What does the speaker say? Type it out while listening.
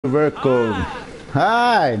Vertical.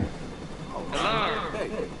 Hi. Hello.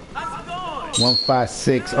 How's it going?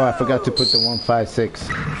 156. Oh, I forgot to put the 156.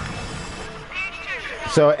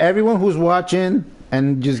 So everyone who's watching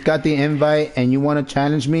and just got the invite and you want to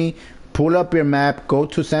challenge me, pull up your map, go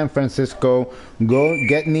to San Francisco, go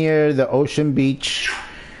get near the Ocean Beach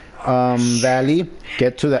Valley,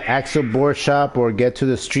 get to the Axel Board Shop or get to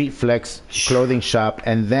the Street Flex clothing shop,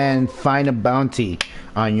 and then find a bounty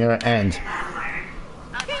on your end.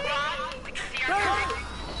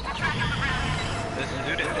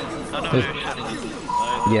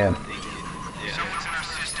 Yeah.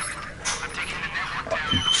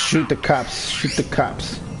 Shoot the cops. Shoot the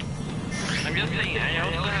cops. I'm just saying, I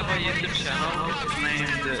also have a YouTube channel named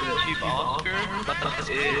Chief Oscar, but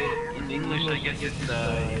in English I guess it's C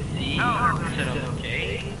instead of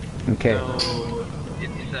K. Okay. So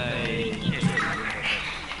it's a K.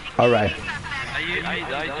 Alright. I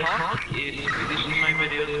talk in Swedish in my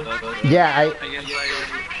videos, but yeah, I guess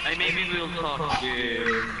I maybe will talk English.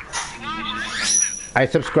 I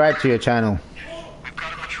subscribed to your channel. Oh,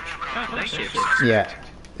 thank you. Yeah,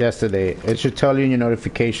 yesterday. It should tell you in your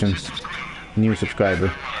notifications. New subscriber.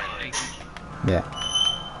 Yeah.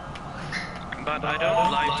 But I don't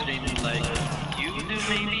live stream like you do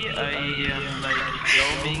maybe. I am like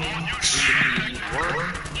filming in the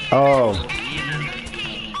PS4. Oh.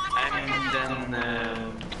 And then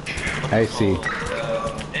I see.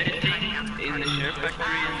 editing in the Share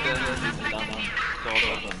Factory and then it's done. It's all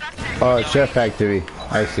done. Oh, Chef Factory.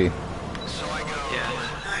 I see. Yeah.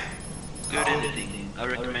 Good editing. I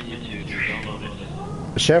recommend you to download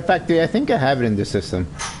it. Chef Factory, I think I have it in the system.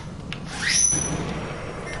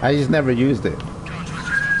 I just never used it.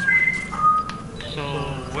 So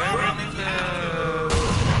where is the...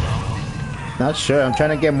 Not sure. I'm trying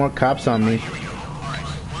to get more cops on me.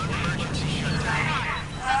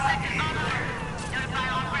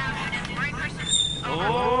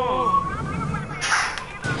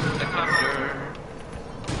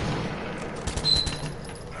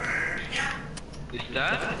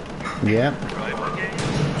 Yeah.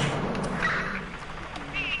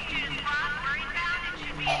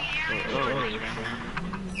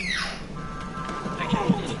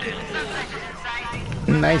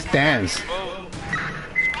 Nice dance.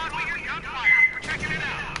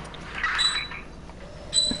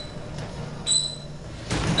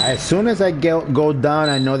 As soon as I go down,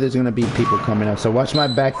 I know there's gonna be people coming up. So watch my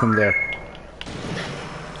back from there.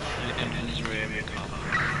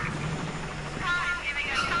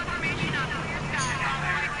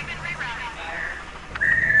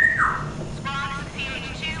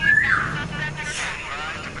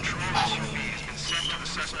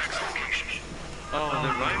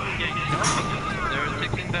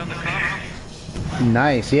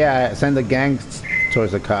 Nice, yeah, send the gang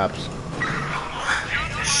towards the cops.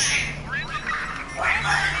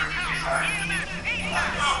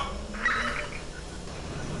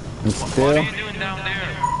 And still, what are you doing down there?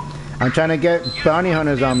 I'm trying to get bounty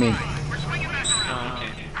hunters on me. Oh,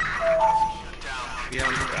 okay. Yeah, I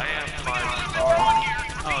have 5 stars.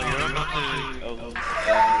 Oh, you're about to...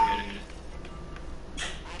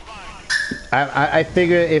 I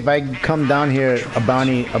figure if I come down here, a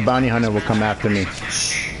bounty hunter will come after me.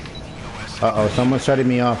 Uh-oh, someone's shutting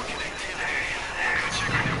me off.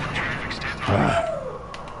 Oh,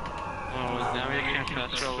 now you can't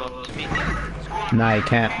fast roll up to me. Nah, I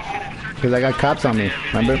can't. Because I got cops on me,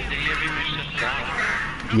 remember?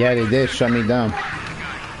 Yeah, they did shut me down.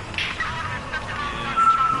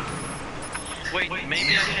 Wait,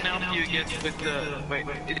 maybe I can help you get with the... Wait,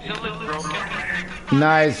 is it still broken?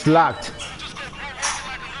 Nah, it's locked.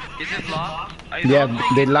 Is it locked? Yeah,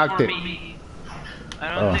 they locked it.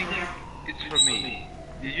 I don't think it's for me.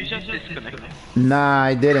 Did you just disconnect? Nah,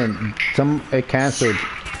 I didn't. It canceled.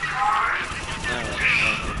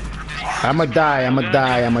 I'ma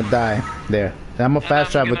die. There. I'ma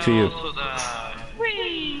fast travel to you.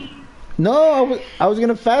 No, I was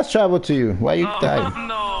gonna fast travel to you. Why you died?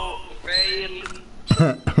 No, Ray.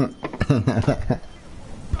 I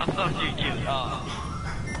thought you killed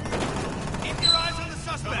Keep your eyes on the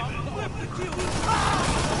suspect.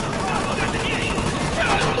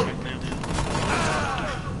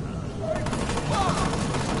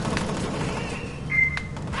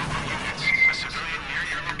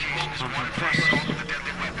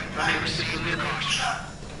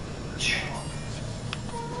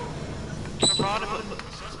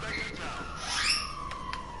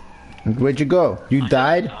 Where'd you go? You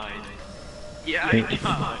died? Yeah, I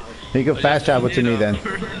died. You can fast travel to me then.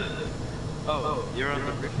 Oh, you're on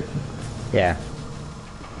the brick. Yeah.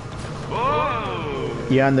 Whoa!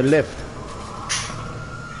 You're on the lift.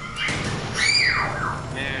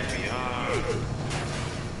 Yeah.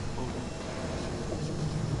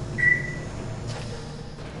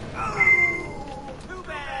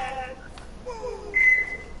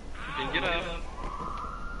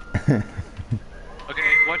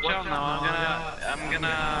 channel now. I'm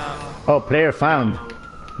gonna. Oh, player found.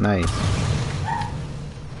 Nice.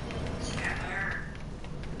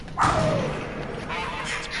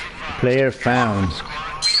 Player found.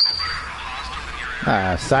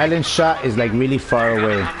 Silent shot is like really far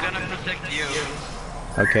away. I'm gonna protect you.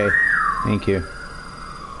 Okay, thank you.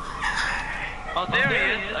 Oh, there he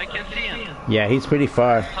is. I can see him. Yeah, he's pretty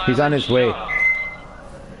far. He's on his way. He's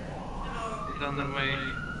on the way.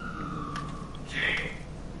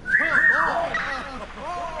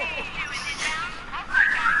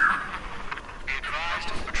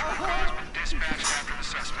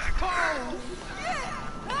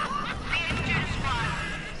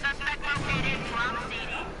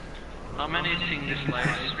 How many is seeing this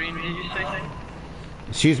live stream, did you say?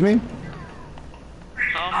 Excuse me?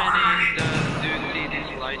 How many do you see this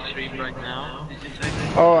live stream right now, did you say?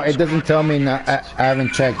 Oh, it doesn't tell me. I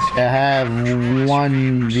haven't checked. I have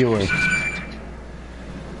 1 viewer.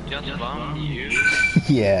 Just one you?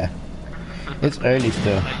 Yeah. It's early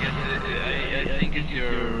still. I guess I think it's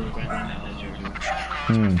your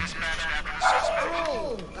Hmm.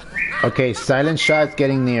 Okay, silent shot's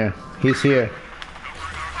getting near. He's here.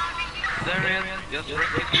 There it is. Just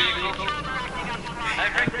wrecked the vehicle. I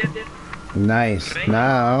wrecked it. Nice.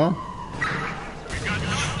 Now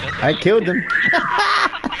I killed him.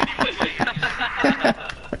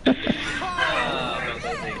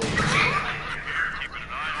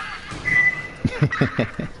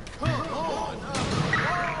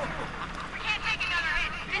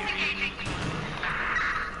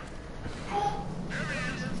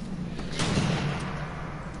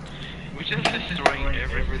 We're just destroying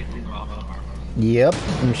everything. Yep,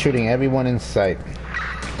 I'm shooting everyone in sight.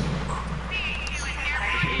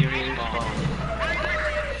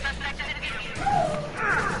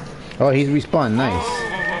 Oh, he's respawned. Nice.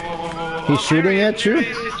 He's shooting at you?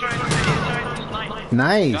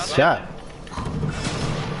 Nice shot.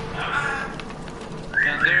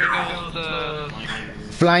 And there goes the...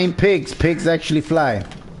 Flying pigs. Pigs actually fly.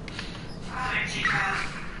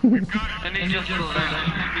 And he just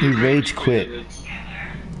left. He rage quit.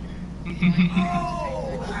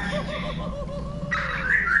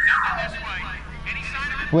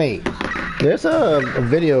 Wait, there's a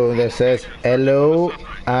video that says hello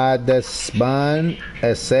the spawn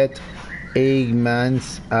set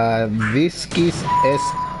Eggmans Viskis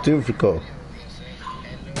Estúfico.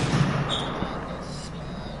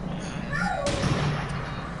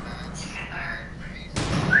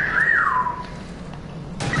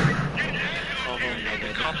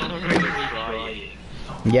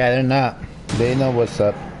 Yeah, they're not. They know what's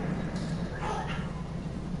up.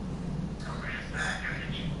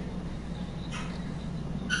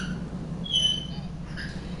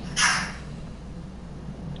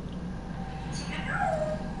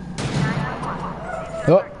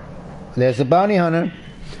 Oh, there's a bounty hunter.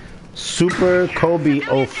 Super Kobe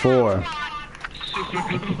 04.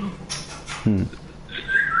 Hmm.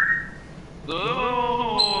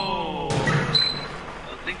 Oh!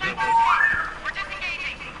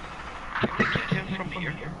 I think he came from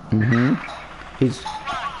here. Mm-hmm. He's...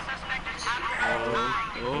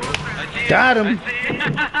 Got him!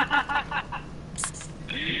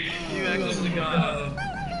 You actually got him.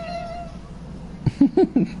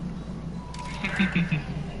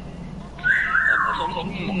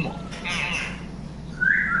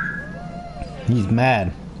 He's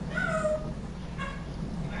mad.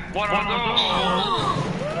 What are those?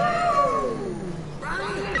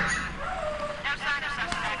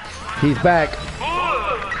 He's back.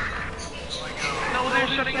 No, they're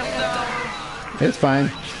shutting us down. It's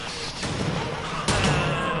fine.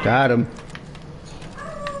 Got him.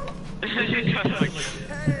 You got him.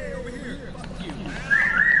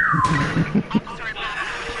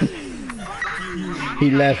 He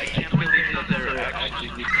left. I can't believe that they're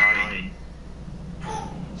actually trying.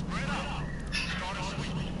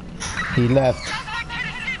 He left.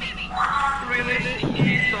 Really?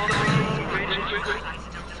 He saw the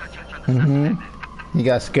Mm-hmm. He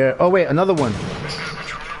got scared. Oh wait, another one.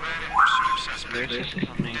 They're just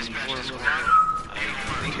coming for I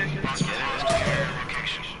think I can get it.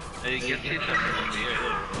 I can see something in the air.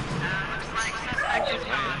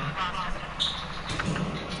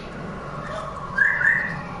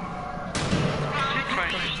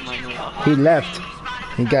 He left.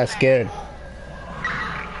 He got scared.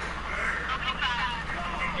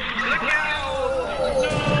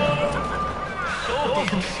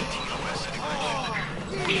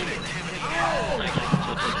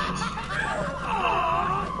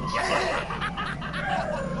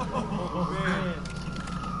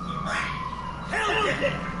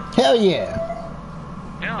 Hell yeah!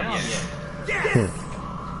 Hell yeah!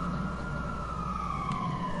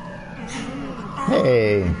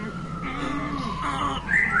 Hey.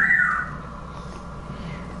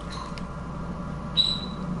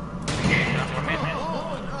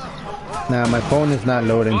 Nah, my phone is not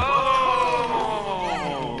loading.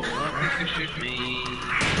 Oh! You shoot me.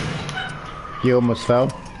 You almost fell.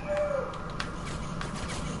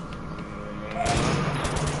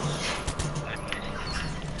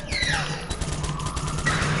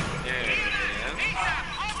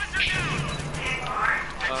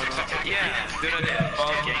 Yeah, good idea.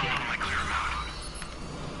 Ball game.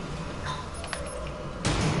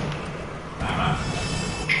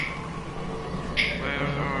 Where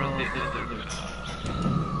are the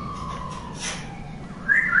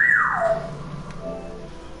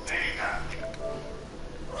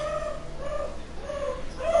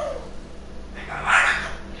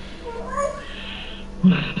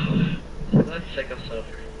Let's take a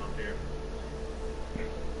selfie from up here.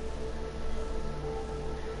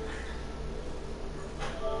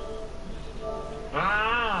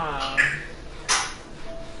 Ah!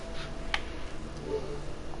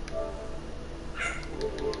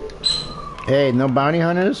 Hey, no bounty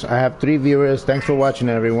hunters? I have 3 viewers. Thanks for watching,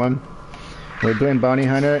 everyone. We're doing bounty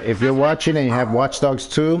hunter. If you're watching and you have Watch Dogs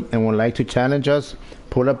 2 and would like to challenge us,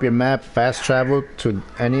 pull up your map, fast travel to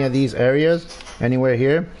any of these areas, anywhere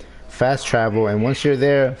here, fast travel, and once you're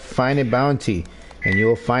there, find a bounty, and you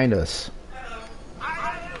will find us.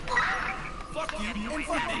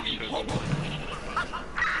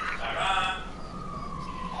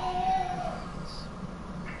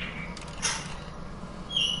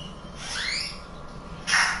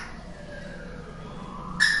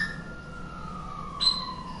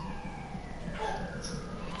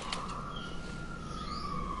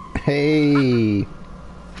 Hey.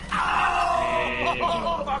 Oh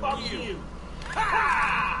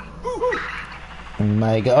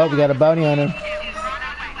my God! Oh, we got a bounty hunter.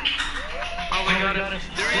 Oh my god,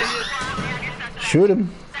 there is. Shoot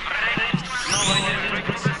him.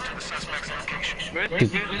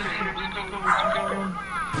 Where's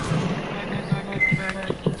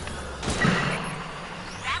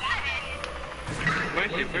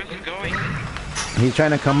he going? He's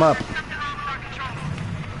trying to come up.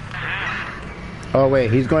 Oh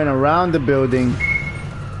wait, he's going around the building.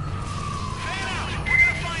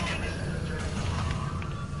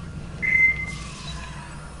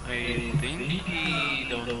 I think he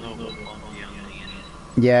don't know what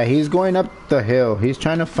the Yeah, he's going up the hill. He's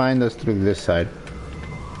trying to find us through this side.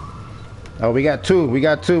 Oh, we got 2. We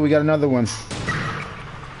got 2. We got another one.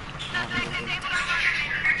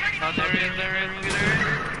 Oh, there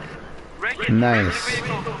is. Nice. He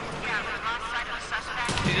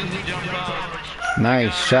just jumped out.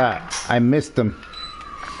 Nice shot. I missed him.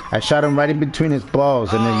 I shot him right in between his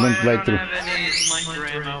balls and it went right through.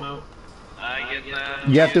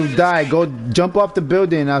 You have to die. Go jump off the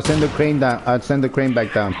building. I'll send the crane down. I'll send the crane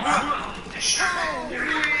back down.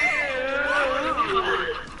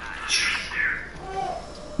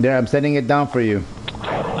 There, I'm sending it down for you.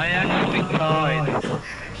 I actually died.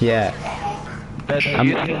 Yeah.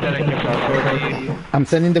 I'm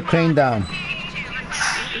sending the crane down.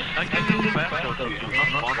 I can do faster to you.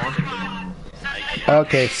 I'm not wanting it.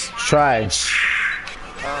 Okay, try. I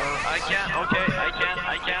can't. Okay,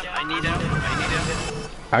 I can't. I need help.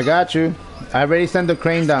 I got you. I already sent the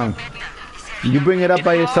crane down. You bring it up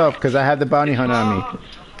by yourself because I have the bounty hunter on me.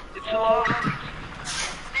 It's locked.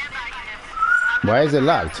 Why is it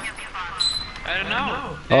locked? I don't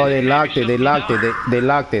know. Oh, they locked it. They locked it. They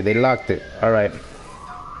locked it. They locked it. All right.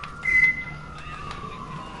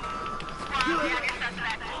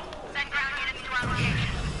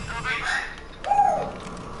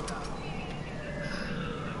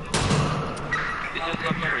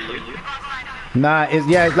 Nah, it's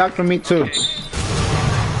locked for me too.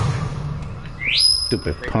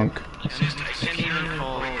 Stupid punk. Can't even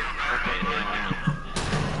call. Okay,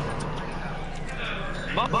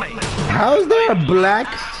 How is there a black?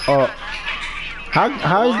 Oh,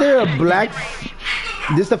 how is there a black?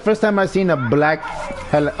 This is the first time I've seen a black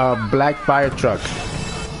fire truck.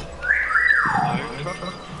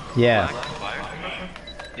 Yeah.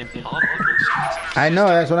 I know.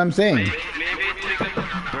 That's what I'm saying. Maybe it's because of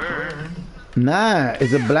burn. Nah,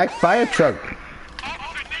 it's a black fire truck.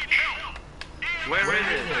 Where is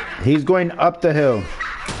it? He's going up the hill.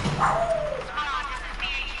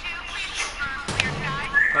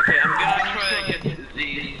 Okay, I'm gonna try to get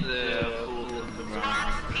these fools on the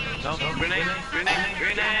ground. No,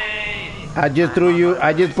 grenade! I just threw you.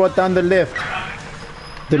 I just brought down the lift.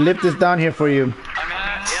 The lift is down here for you.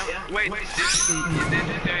 Wait, this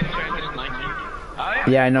guy trying to snipe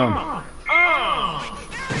me. Yeah, I know.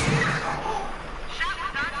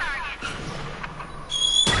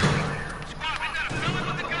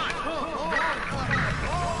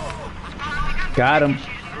 Got him.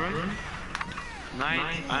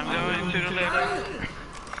 Nice. I'm going to the left.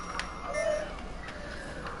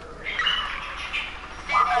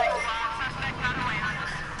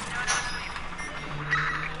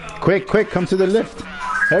 Quick, quick, come to the lift.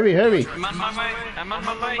 Hurry, hurry. I'm on my way. I'm on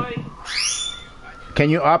my way. Can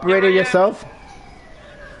you operate it yourself?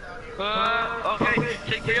 Okay.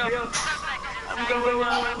 Take me up. I'm going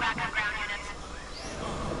up.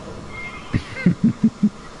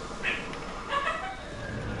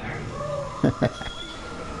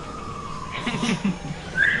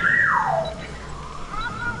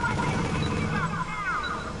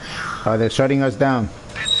 Oh, they're shutting us down.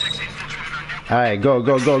 Alright, go,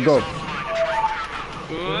 go, go, go.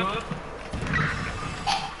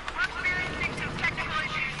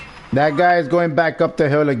 That guy is going back up the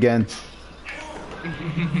hill again.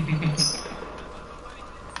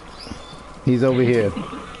 He's over here.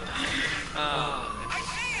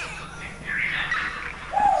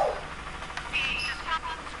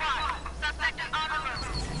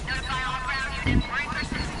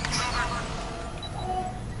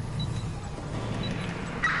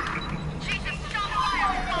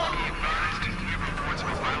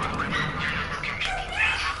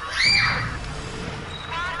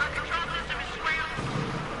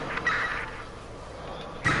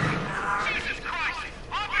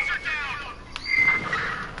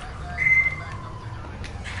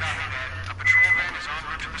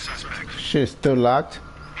 Shit, still locked?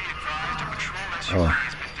 Oh.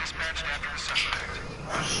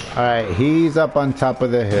 Alright, he's up on top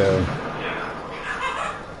of the hill.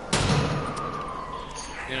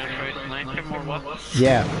 You gonna try to snipe him or what?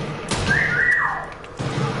 Yeah.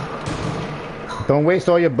 Don't waste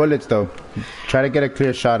all your bullets though. Try to get a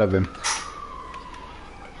clear shot of him.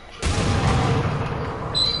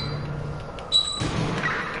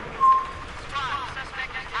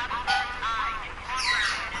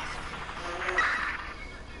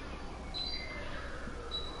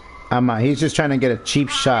 He's just trying to get a cheap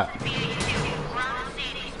shot.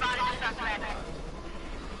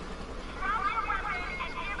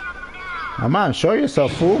 Come on, show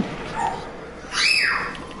yourself, fool.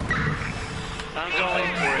 I'm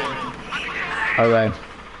going for it. Alright.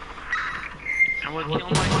 I will kill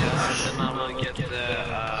my guy, and then I will get the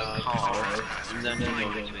car, and then go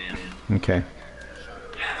to him. Okay.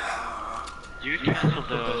 You cancel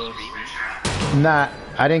the stream? Nah,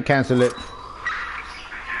 I didn't cancel it.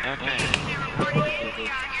 Okay.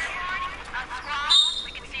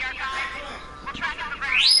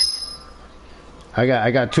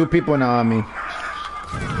 I got two people now on me.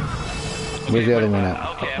 Where's the other one at?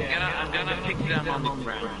 Okay, I'm gonna pick them on the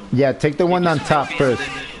ground. Yeah, take the one on top first.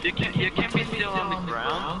 You can be still on the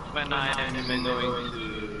ground when I am going to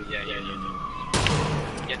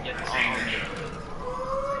get on.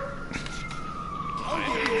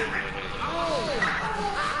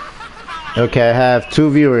 Okay, I have 2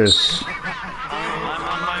 viewers. I'm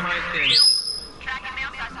on my way in. This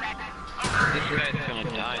guy's gonna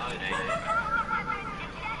die today.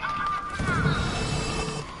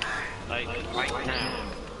 Like, right now.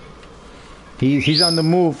 He's on the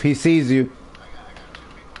move. He sees you.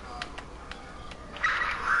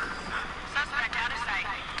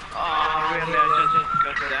 Oh, really? I just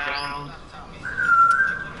got down.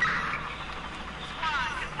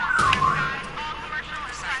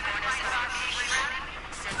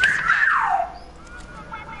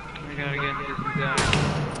 I gotta get this guy.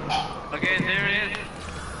 Okay, there it is.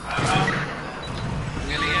 I'm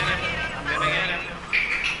gonna get him. I'm gonna get him.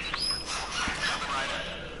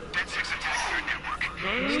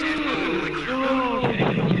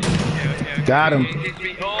 Okay. Got him.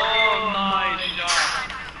 Oh, nice shot.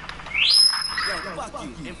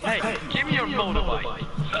 Hey, give me your motorbike.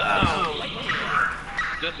 Oh.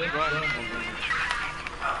 Just run.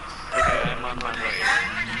 Okay, I'm on my way.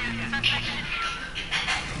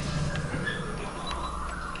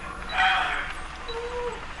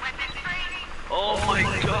 Oh my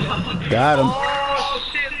god. Got him. Oh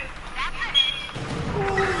shit.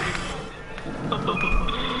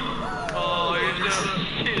 Oh, you just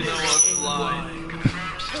shit, I was flying.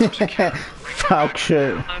 Falk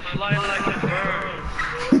shit. I'm flying like a bird.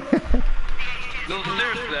 No,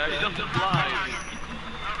 seriously, I just fly.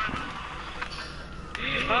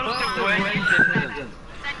 How's the way system?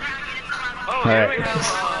 Oh, here we have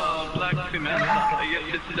black cement. I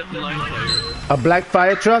guess it's the line player. A black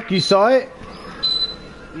fire truck? You saw it?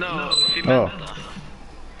 No, cement. Oh.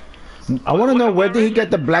 I want to know where did he get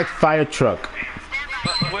the black fire truck?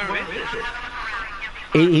 But where is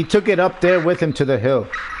it? He took it up there with him to the hill.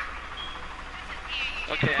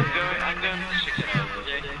 Okay, I'm going to check it out,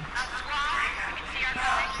 okay?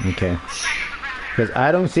 Okay. Because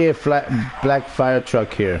I don't see a black fire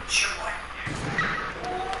truck here.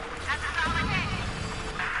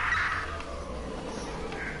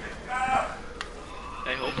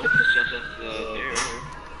 I hope it's just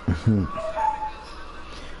there.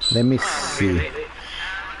 Let me see. Really?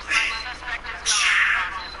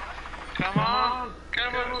 Come on,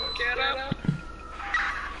 get up.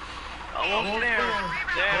 Almost there.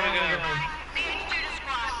 There we go.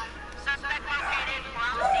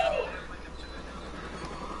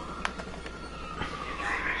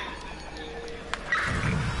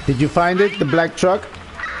 Did you find it? The black truck? No,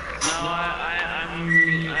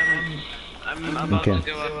 I'm about to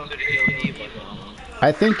go up to the kill.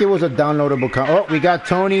 I think it was a downloadable. Oh, we got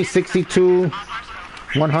Tony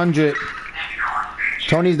 62-100.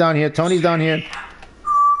 Tony's down here. Tony's down here.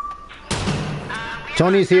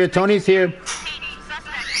 Tony's here. Tony's here.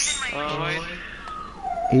 Wait.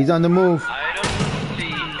 He's on the move. I don't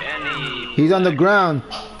see any. He's on the ground.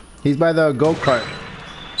 He's by the go-kart.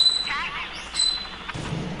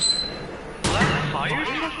 Black fire?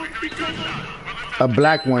 A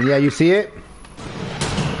black one. Yeah, you see it?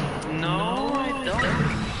 No, I don't.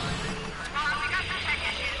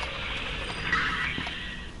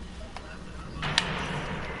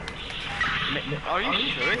 Are you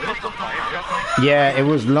sure it was a fire truck? Yeah, it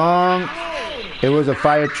was long. It was a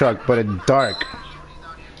fire truck, but it's dark.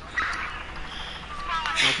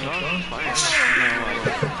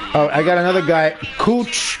 Oh, I got another guy.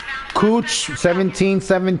 Cooch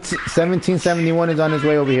 1771 is on his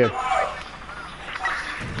way over here.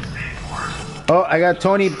 Oh, I got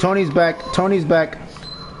Tony. Tony's back. Tony's back.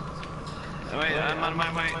 Wait, I'm on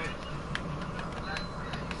my way.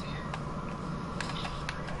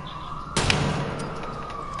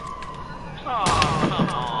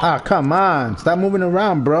 Ah, come on. Stop moving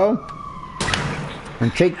around, bro.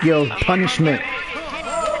 And take your punishment.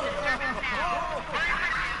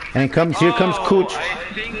 And here comes Cooch. I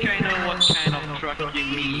think I know what kind of truck you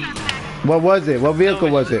need. What was it? What vehicle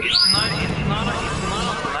was it? It's not a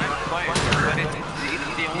black fire truck, but it's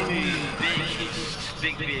the only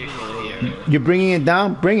big vehicle here. You're bringing it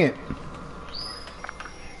down? Bring it.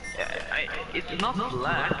 It's not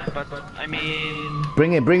black, but I mean...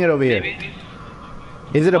 Bring it over here. Maybe.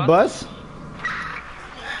 Is it a bus?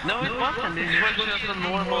 No, it wasn't. It was just a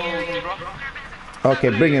normal truck. Okay,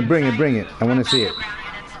 bring it. I want to see it.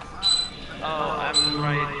 Oh, I'm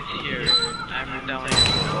right here. I'm down here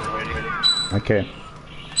already. Okay.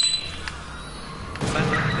 But the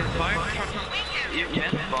fire truck, you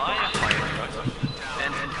can buy a fire truck.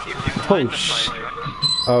 And if you Oh, find a fire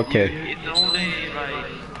truck, okay. it's only like...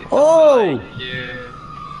 Oh!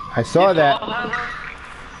 Yeah. I saw that.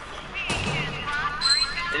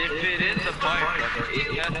 If it is a fire truck,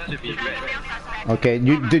 it has to be red. Okay,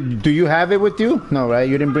 do you have it with you? No, right?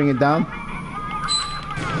 You didn't bring it down?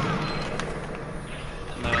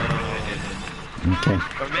 No, I didn't. Okay.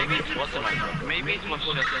 Or maybe it wasn't my truck. Maybe it was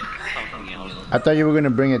just something else. I thought you were going to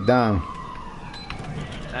bring it down.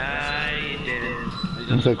 I didn't.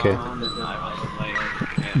 It's okay. Found it. I was like,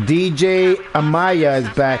 DJ Amaya is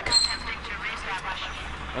back.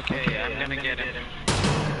 okay, I'm gonna get him.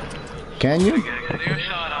 Can you? Get a clear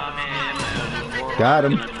shot on him. Got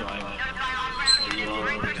him.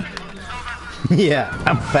 Yeah,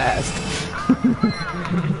 I'm fast.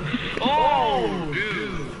 Oh,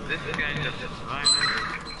 dude, this guy just survived.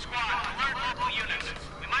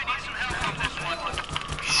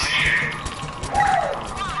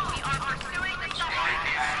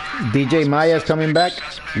 DJ Maya's coming back.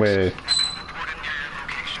 Wait.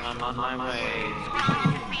 I'm on my way.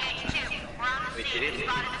 Wait, did it?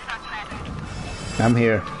 I'm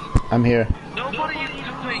here. No, what are you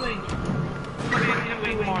doing? What are you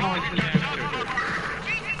doing, Mark, with the character?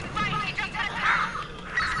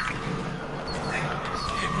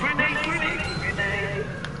 Grenade!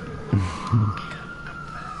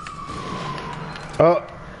 Oh,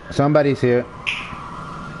 somebody's here.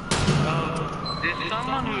 There's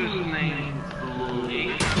someone whose name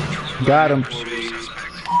is Got him.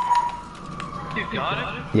 You got it?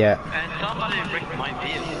 Yeah. And somebody wrecked my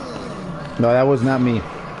vehicle. No, that was not me.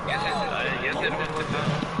 Yes, it was.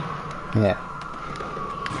 Yeah.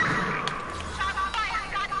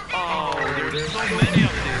 Oh, there's so many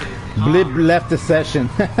of these. Blip left the session.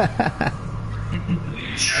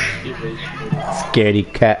 Scaredy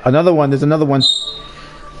cat. Another one. There's another one.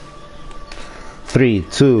 3,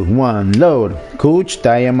 2, 1, load. Cooch,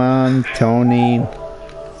 Diamond, Tony.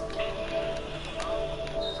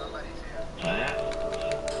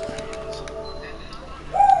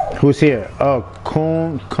 Who's here? Oh,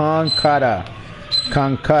 Kankara.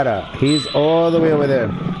 He's all the way over there.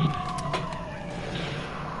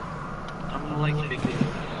 I'm like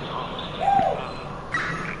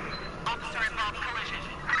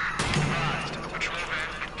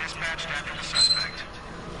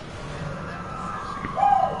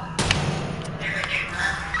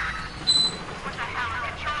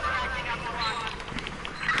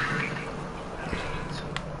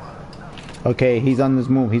Okay, he's on this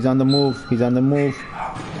move. He's on the move. He's on the move.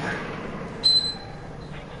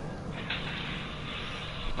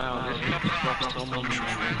 Wow, this cup dropped so much.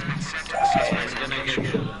 Okay, I'm gonna get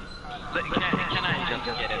it. Can I just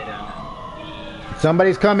get it down?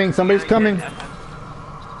 Somebody's coming. Somebody's coming.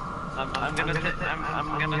 I'm gonna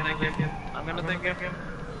take him.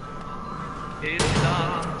 He's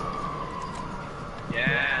done.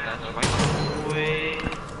 Yeah, that's right. Wait.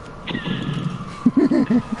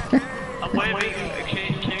 I'm waving.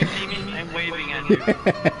 Can you see me? I'm waving at you.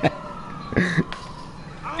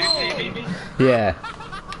 Do you see me? Yeah.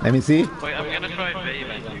 Let me see. Wait, I'm gonna try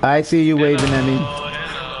waving. I see you waving at me. Hello.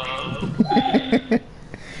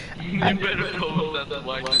 You better post that so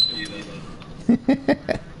I can see this.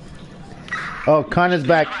 Oh, Khan is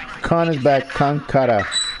back. Khan is back. Khan Kara.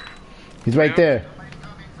 He's right there.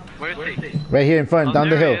 Where is he? Right here in front, down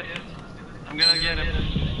the hill. I'm gonna get him.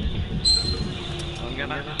 I'm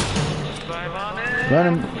gonna drive on it. Run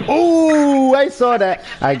him. Oh, I saw that.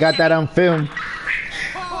 I got that on film.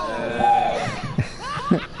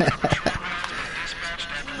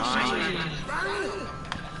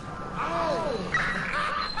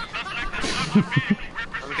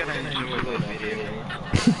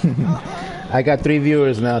 I got 3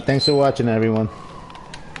 viewers now. Thanks for watching, everyone.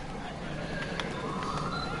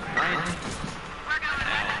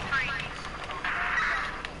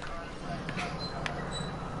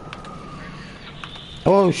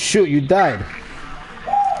 Oh shoot, you died.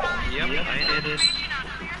 Yep, I did it.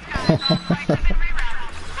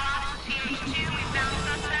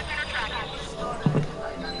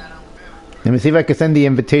 Let me see if I can send the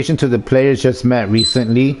invitation to the players just met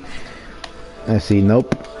recently. Let's see,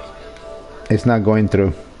 nope. It's not going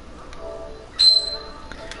through.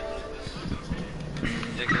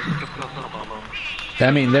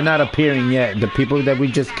 I mean, they're not appearing yet. The people that we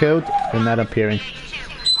just killed, they're not appearing.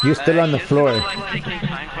 You're still on the floor. Taking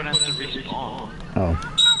time for them to respawn. Oh.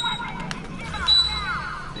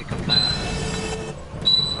 They come back.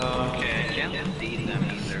 Okay, I can't see them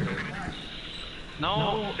either.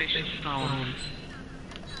 No, they should spawn.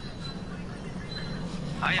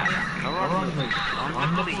 Oh,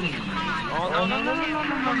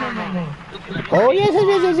 Oh, yes.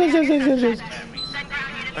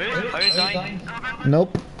 Are you dying?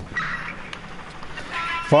 Nope.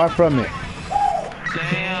 Far from it.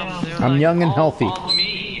 Damn, I'm young and healthy. on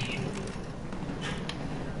me.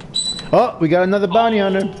 Oh, we got another bounty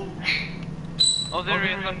hunter. Oh, there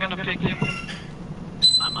he is. I'm gonna pick him.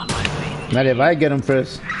 I'm on my way. Not if I get him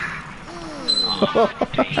first.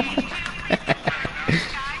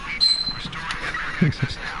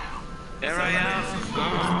 There I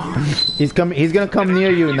am. He's coming. He's gonna come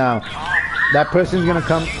near you now. That person's gonna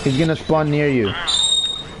come. He's gonna spawn near you.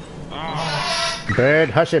 Bird,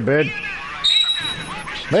 hush it, bird.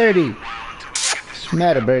 Birdie.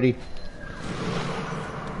 Matter, birdie.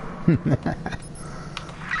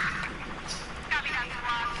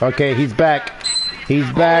 Okay, he's back. He's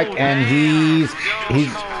back, and he's.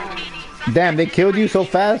 Damn, they killed you so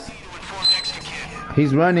fast.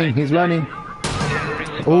 He's running. He's running.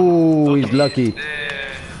 Ooh, he's lucky.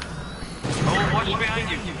 Oh, watch behind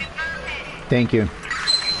you. Thank you.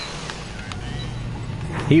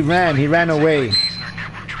 He ran away.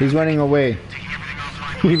 He's running away.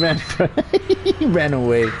 He ran he ran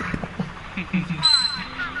away.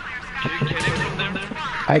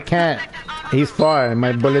 I can't. He's far.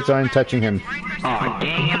 My bullets aren't touching him. Oh,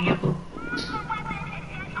 damn.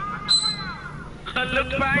 Look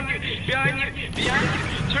behind you. Behind you. Behind you.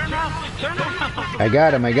 Turn around. Turn around. I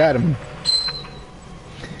got him.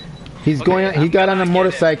 He's going. He got on a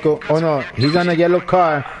motorcycle. Oh no, he's on a yellow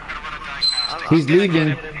car. He's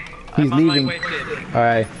leaving. He's leaving. All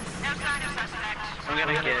right. I'm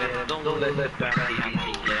gonna get it. Don't let the bounty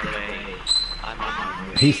hunter get away. I'm on my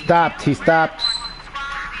way. He stopped.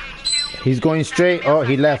 He's going straight. Oh,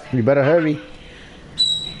 he left. You better hurry.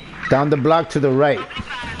 Down the block to the right.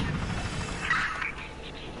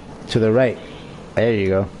 To the right. There you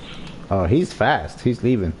go. Oh, he's fast. He's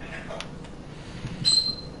leaving.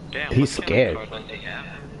 Damn, He's scared.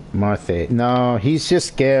 Martha. No, he's just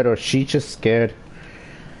scared, or she's just scared.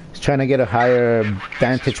 He's trying to get a higher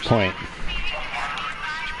vantage point.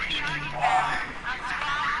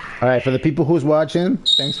 Alright, for the people who's watching,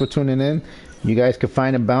 thanks for tuning in. You guys can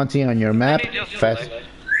find a bounty on your map. Fast.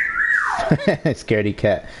 Scaredy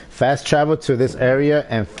cat. Fast travel to this area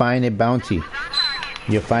and find a bounty.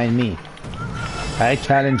 You'll find me. I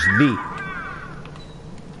challenge thee.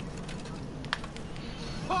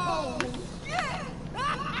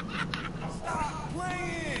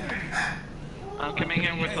 I'm coming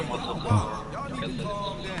in with the muscle power.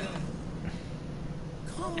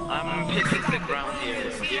 I'm picking the ground here.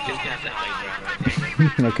 You can have the high ground, I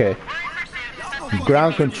think. Okay.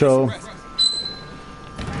 Ground control.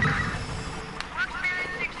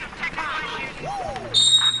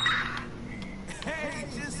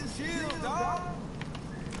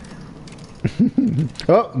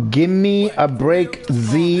 Oh, give me a break.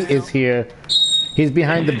 Z is here. He's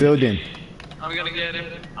behind the building. I'm gonna get him.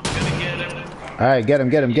 I'm gonna get him. All right, get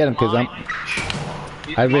him, cause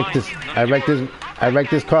I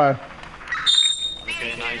wrecked this car.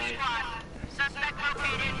 Okay, nice.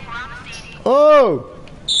 Oh!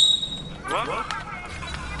 What?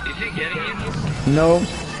 Is he getting you? No.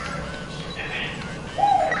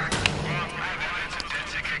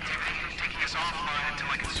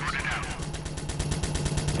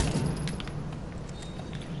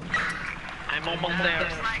 I'm almost there.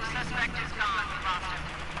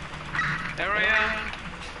 Area.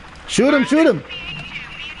 Shoot him!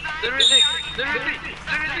 There is it. There is it.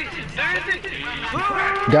 There is it. There is it.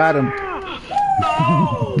 Got him.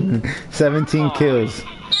 No. 17 kills.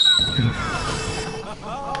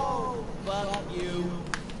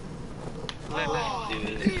 Let's do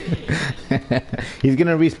this. He's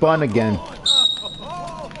gonna respawn again.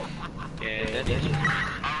 Yeah, that's it.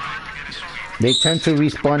 They tend to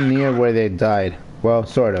respawn near where they died. Well,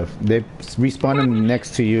 sort of. They respawn him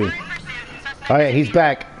next to you. Alright, he's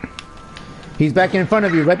back. He's back in front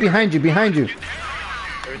of you, right behind you. Behind you.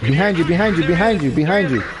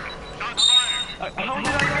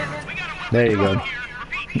 There you go.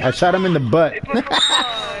 I shot him in the butt.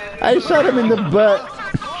 I shot him in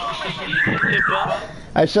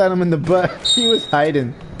the butt. He was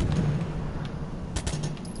hiding.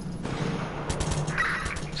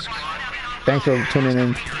 Thanks for tuning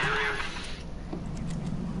in.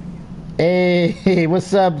 Hey,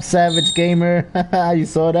 what's up, Savage Gamer? You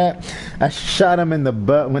saw that? I shot him in the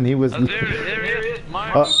butt when he was...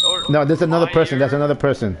 Oh, no, there's another person. That's another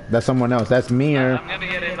person. That's someone else. That's me or... I'm gonna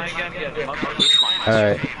get him. I gotta get him.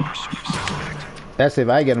 Alright. That's if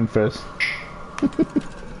I get him first.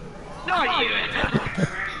 No, you.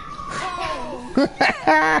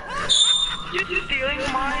 You're stealing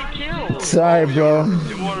my kill. Sorry, bro.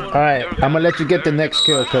 Alright, I'm gonna let you get the next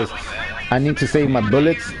kill because I need to save my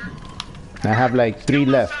bullets. I have like 3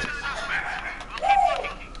 left.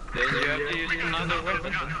 Then you have to use another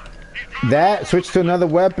weapon. That, switch to another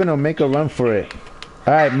weapon or make a run for it.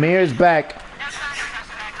 Alright, Mir's back.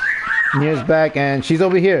 Mir's back and she's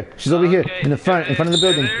over here. She's over here in front of the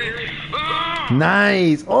building.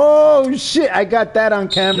 Nice. Oh shit, I got that on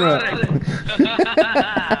camera.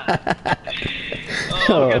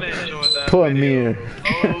 Oh, poor Mir.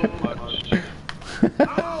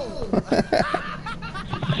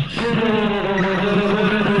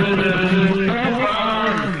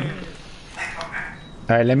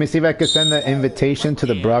 Alright, let me see if I can send an invitation to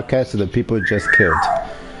the broadcast to the people who just killed.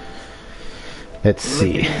 Let's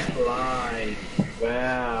see.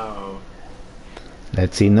 Wow.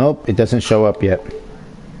 Let's see. Nope, it doesn't show up yet.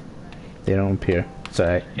 They don't appear. It's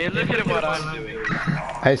alright. Hey, look at what I'm doing.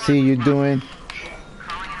 I see you doing.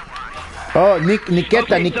 Oh,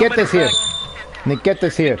 Niketa's here.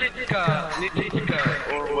 Niketa's here.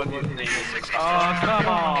 Nikitka, or what his name is. Oh, come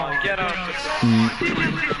on, get out. He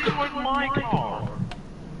just destroyed my car.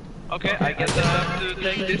 Okay, I guess I have to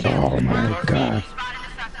take this. Oh my god.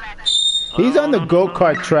 He's on the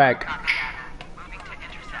go-kart track.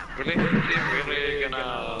 Really? Really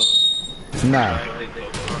gonna... Nah.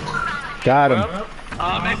 Got him.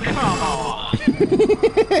 Come on.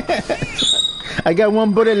 I got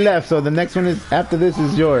 1 bullet left, so the next one is after this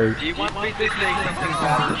is yours. Do you want me to say something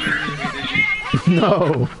bad?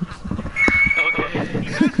 No.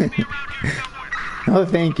 Okay. Oh,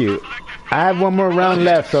 thank you. I have 1 more round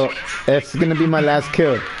left, so it's gonna be my last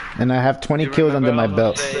kill, and I have 20 kills under my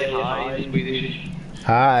belt. Say hi, Swedish.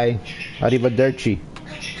 Hi, arrivederci.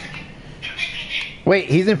 Wait,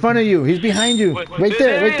 he's in front of you. He's behind you. Right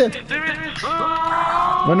there, right there.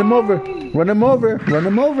 Run him over. Run him over. Run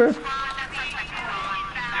him over.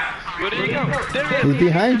 Where did he go? There he is. He's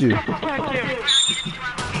behind you. Attack him.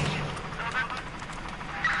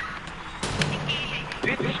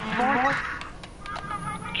 It's more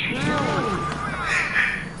kill.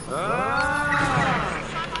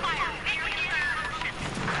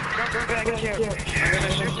 Come back here. I'm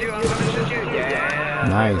gonna shoot you. I'm gonna shoot you. Yeah.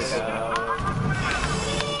 Nice.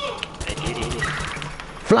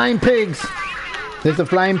 Flying pigs. There's a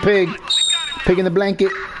flying pig. Pig in the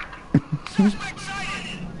blanket.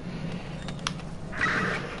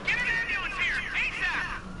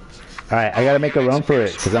 Alright, I gotta make a run for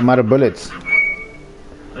it because I'm out of bullets.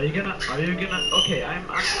 I Are you gonna? Okay, I'm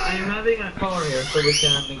having a car here, so we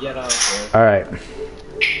can get out there. All right.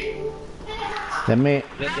 Let me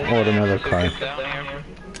order another car.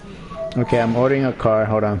 Okay, I'm ordering a car.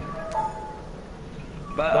 Hold on.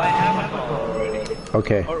 But I have a car already.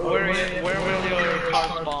 Okay. Or where will your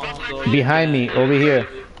car spawn? So Behind me, over here,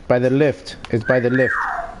 by the lift. It's by the lift.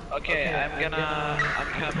 Okay, I'm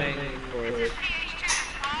coming for it.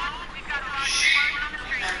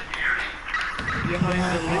 Behind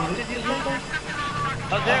the lift, did you say?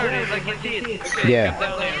 Oh, there it is, I can see it. Okay, Yeah. come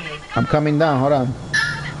down there. I'm coming down. Hold on.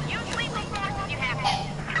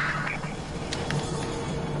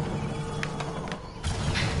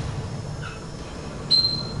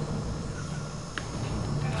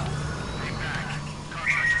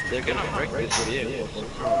 They're gonna break this vehicle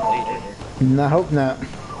later. I hope not.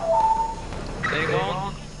 They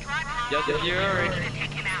won't. Just if you hurry.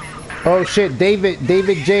 Oh shit, David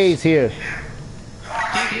J's here.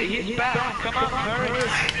 He's back. Come on, hurry.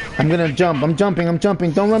 I'm gonna jump. I'm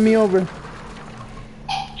jumping. Don't run me over.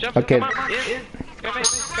 Jump, Okay. come on. In. Come in.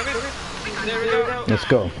 There we go. Let's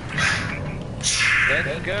go.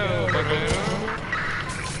 Let's go, bugger.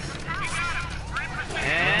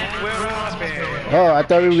 And we're up here. Oh, I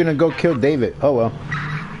thought we were gonna go kill David. Oh well.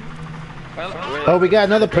 Oh, we got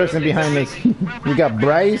another person behind us. We got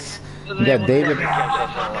Bryce. We got David.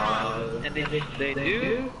 And if they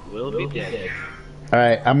do, we'll be dead. All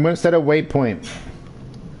right, I'm gonna set a waypoint.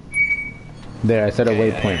 There, I set a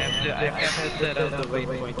waypoint. I have to set up the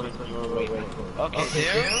waypoint. Okay,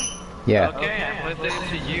 there? Yeah. Okay, I'm listening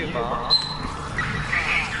to you, boss.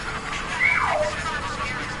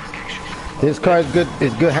 This car is good.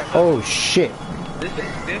 It's good. Oh shit! This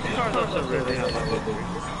car also really has a good.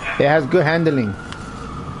 It has good handling.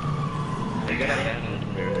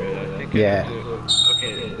 Yeah.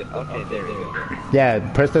 Okay, there we go. Yeah.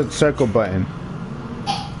 Press the circle button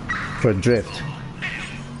for drift.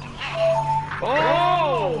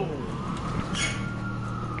 Oh!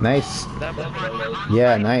 Nice. That was close.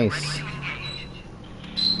 Yeah, nice.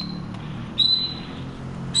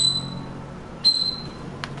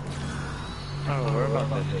 Oh, we're about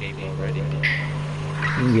this game already.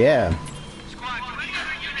 Yeah.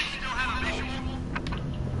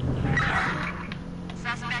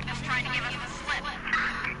 Suspect is trying to give us the slip.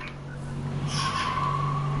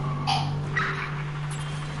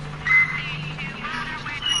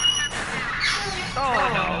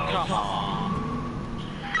 Oh, no, come on.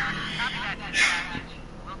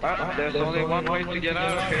 There's only one way to get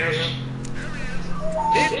out of here.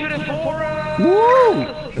 Into the forest!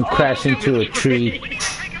 Woo! Crash into a tree.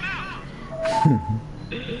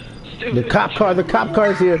 The cop car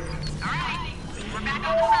is here.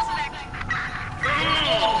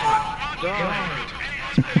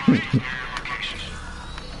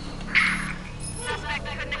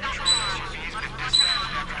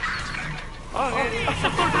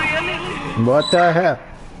 What the hell?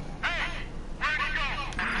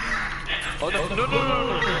 Oh, no.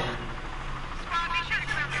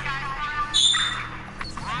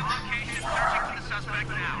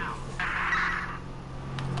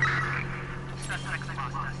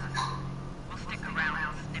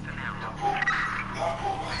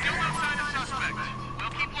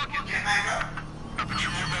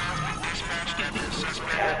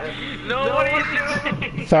 No, what are you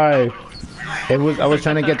doing? Sorry. I was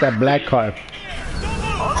trying to get that black car.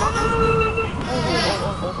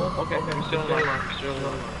 Okay, we're still alive.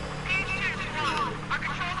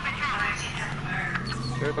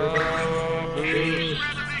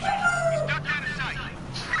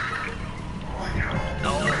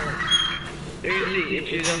 No. Easy,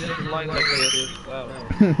 if you don't like this. Wow.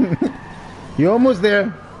 You're almost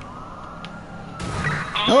there.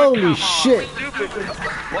 Holy shit.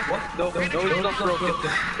 What? No, it's not broken.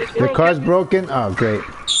 The car's broken? Oh, great.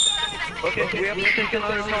 Okay, we have to take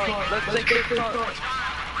another car. Let's take this car.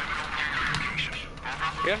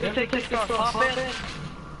 We have to take this car. Hop in.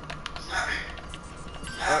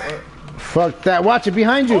 Fuck that. Watch it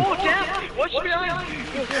behind you. Oh, damn! What's behind you?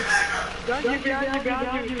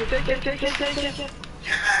 Behind you. Take it.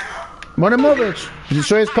 Run him over.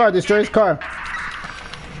 Destroy his car. There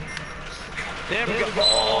we go.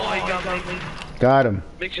 Oh, I got me. Got him.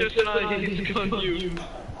 Make sure tonight he's on you.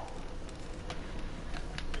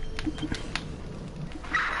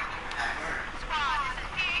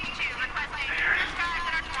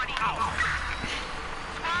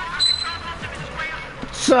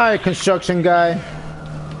 Sorry, construction guy.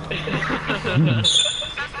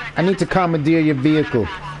 I need to commandeer your vehicle.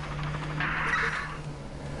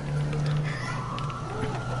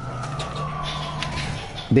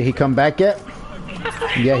 Did he come back yet?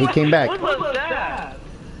 Yeah, he came back. What was that?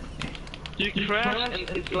 You crash and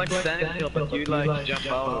it's like standing still, but you like jump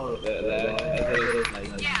out. That is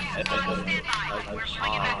like. Yeah, stand by. We're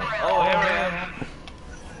swinging back around. Oh, here I am.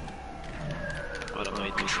 What am I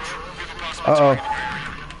doing? Uh-oh.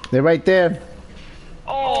 They're right there.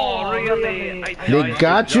 Oh, really? They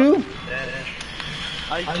got you?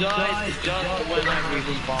 I died just when I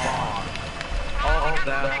respawned. Oh,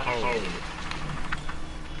 that hole.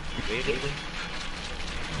 Really?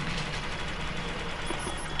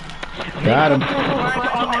 Got him.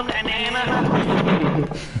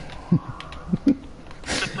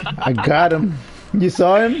 I got him. You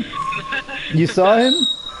saw him? You saw him?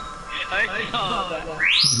 I saw that.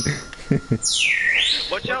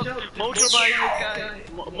 Watch out, motorbike guy,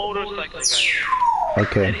 motorcycle guy.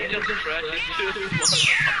 Okay. And he just crashed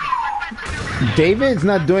into David's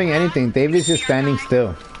not doing anything. David's just standing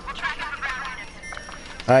still.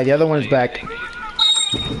 Alright, the other one's back.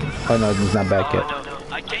 Oh no, he's not back yet. Oh, no.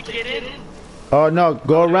 I can't get in. Oh no,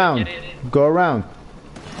 go around. Go around.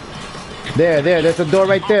 There's a door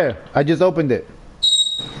right there. I just opened it.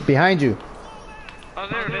 Behind you. Oh,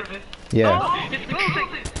 there it is. Yeah. Oh, it's closing.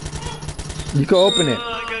 You can open it.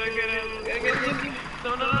 I gotta get in.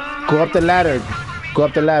 No. Go up the ladder. Go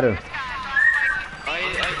up the ladder. I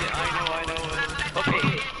know.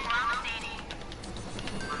 Okay.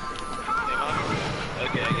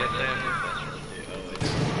 Okay, I guess I have.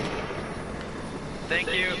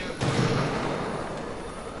 Thank you.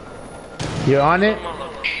 You're on it? Okay,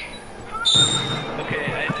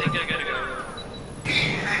 I think I gotta go.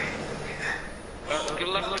 Good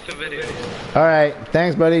luck with the video. Alright,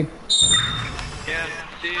 thanks buddy. Yeah,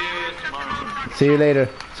 see you tomorrow. See you later.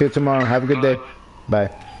 See you tomorrow. Have a good day. Bye.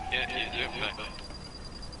 Yeah, you too.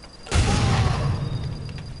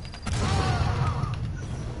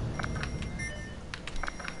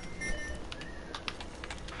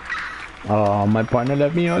 Bye. Oh, my partner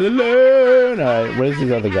left me all alone. Alright, where's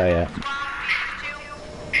this other guy at?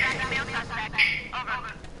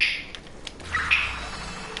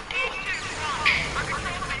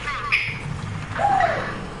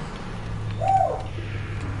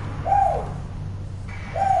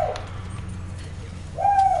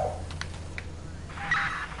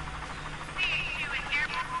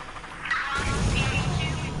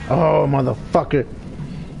 Oh, motherfucker.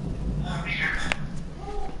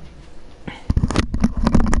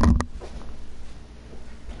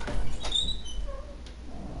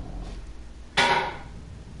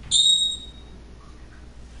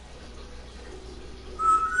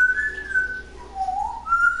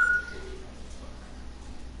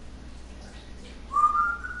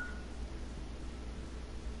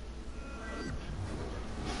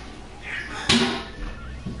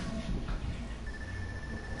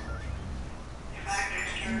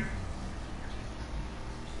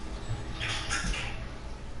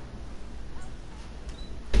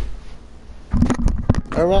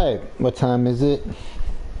 Alright, what time is it?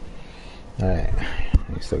 Alright,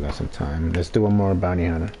 we still got some time. Let's do one more bounty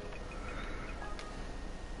hunter.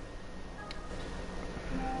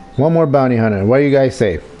 One more bounty hunter. What do you guys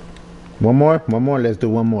say? One more? One more? Let's do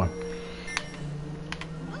one more.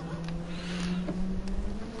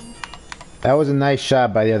 That was a nice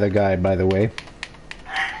shot by the other guy, by the way.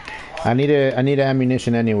 I need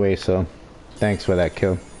ammunition anyway, so thanks for that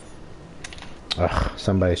kill. Ugh,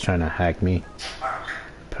 somebody's trying to hack me.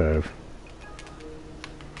 Perv.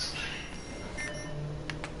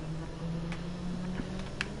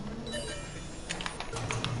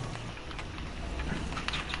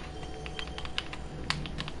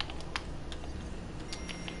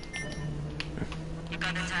 You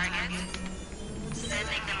got the target?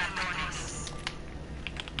 Sending them at Dornis.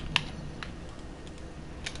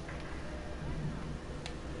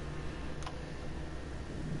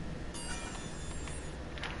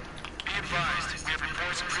 Be advised, we have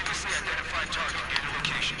reports of previously identified target near the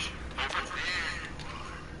location. Over.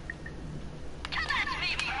 Come at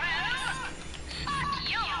me, bro! Fuck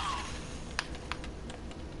you!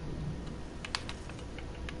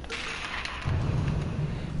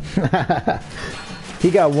 He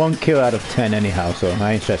got 1 kill out of 10 anyhow, so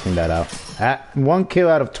I ain't stressing that out. 1 kill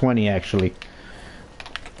out of 20 actually.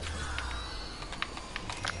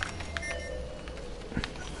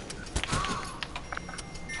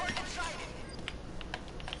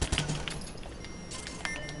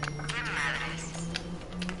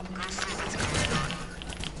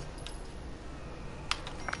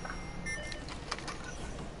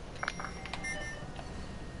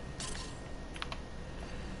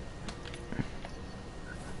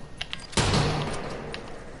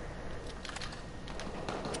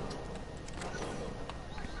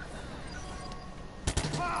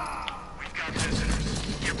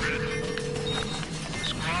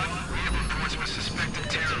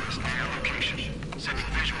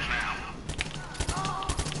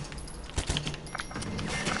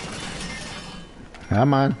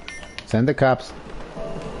 Come on. Send the cops.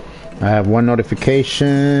 I have one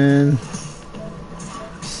notification.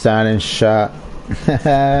 Silent shot.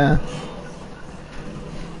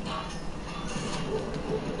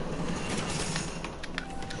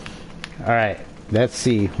 Alright. Let's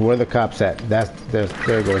see. Where are the cops at? There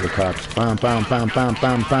goes the cops. Bam, bam, bam, bam,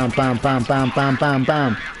 bam, bam, bam, bam, bam, bam, bam,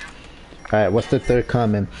 bam. Alright, what's the third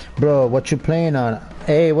comment? Bro, what you playing on?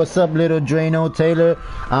 Hey, what's up, little Drano Taylor?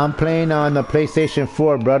 I'm playing on the PlayStation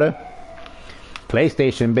 4, brother.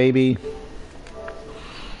 PlayStation, baby.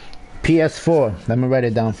 PS4. Let me write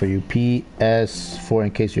it down for you. PS4,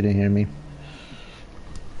 in case you didn't hear me.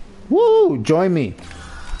 Woo! Join me.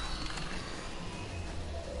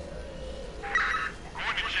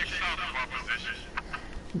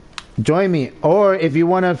 Join me. Or if you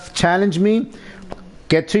want to challenge me,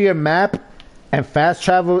 get to your map and fast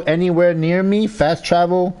travel anywhere near me. Fast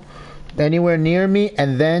travel anywhere near me,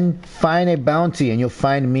 and then find a bounty, and you'll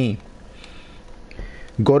find me.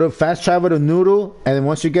 Go to fast travel to Noodle, and then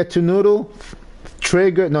once you get to Noodle,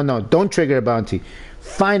 trigger. No, don't trigger a bounty.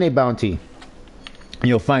 Find a bounty, and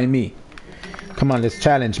you'll find me. Come on, let's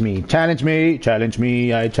challenge me. Challenge me. Challenge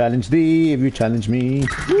me. I challenge thee. If you challenge me.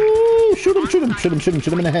 Woo! Shoot him! Shoot him! Shoot him! Shoot him!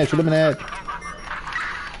 Shoot him in the head! Shoot him in the head!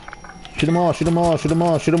 Shoot them all, shoot them all, shoot them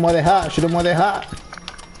all, shoot them while they're hot, shoot them while they're hot.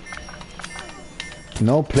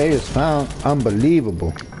 No players found.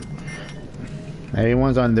 Unbelievable.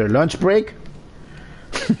 Everyone's on their lunch break.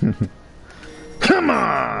 Come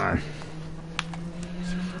on.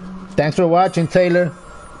 Thanks for watching, Taylor.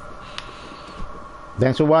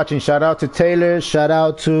 Thanks for watching. Shout out to Taylor. Shout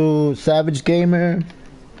out to Savage Gamer.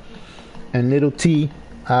 And Little T.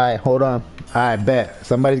 Alright, hold on. Alright, bet.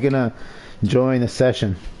 Somebody's gonna join the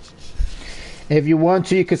session. If you want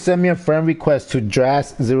to, you can send me a friend request to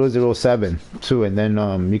Dras007 too, and then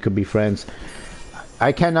you could be friends.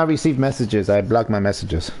 I cannot receive messages. I block my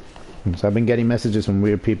messages. So I've been getting messages from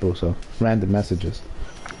weird people, so random messages.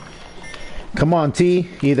 Come on, T.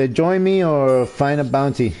 Either join me or find a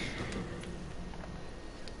bounty.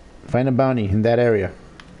 Find a bounty in that area.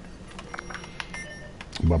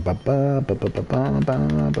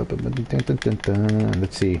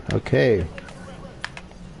 Let's see. Okay.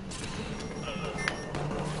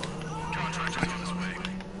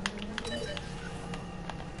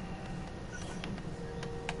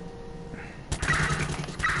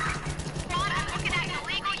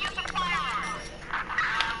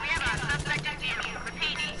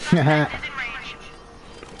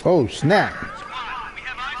 Oh snap! We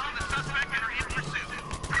have eyes on the suspect and are in pursuit.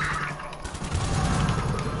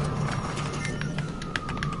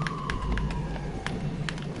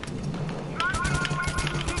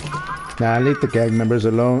 Nah, leave the gang members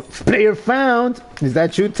alone. Player found. Is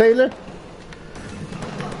that you, Taylor?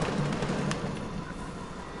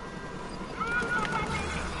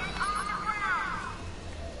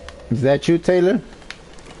 Is that you, Taylor?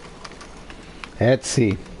 Let's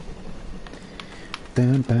see.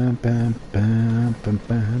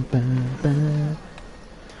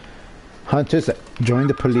 Hunters, join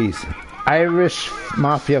the police. Irish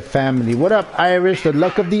Mafia family. What up, Irish? The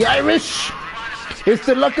luck of the Irish. It's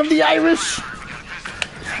the luck of the Irish.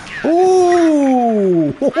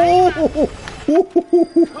 Ooh.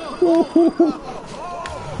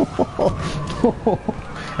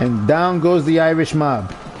 And down goes the Irish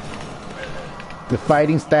mob. The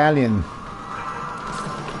fighting stallion.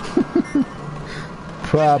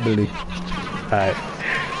 Probably. Alright.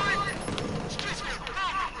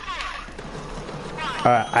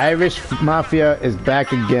 Irish Mafia is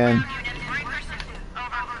back again.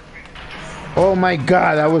 Oh my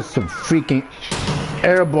god, that was some freaking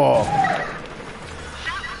airball.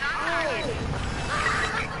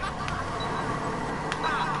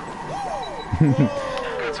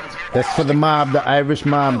 That's for the mob, the Irish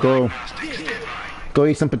mob. Go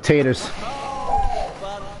eat some potatoes.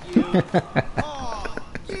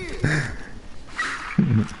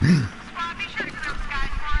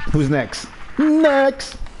 Who's next?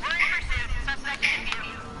 Next!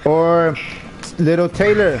 Or Little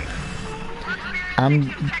Taylor.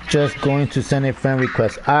 I'm just going to send a friend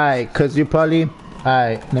request. Alright, cause you probably...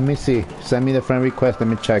 Alright, let me see. Send me the friend request, let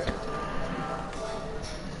me check.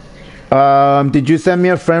 Did you send me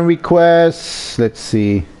a friend request? Let's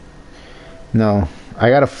see. No, I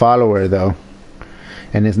got a follower though.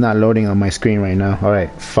 And it's not loading on my screen right now.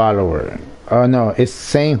 Alright, follower. Oh no, it's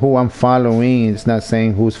saying who I'm following. It's not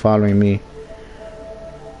saying who's following me.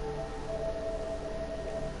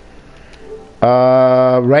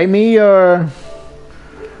 Write me on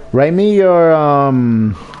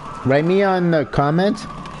the comment.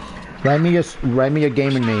 Write me your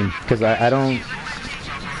gamer name, because I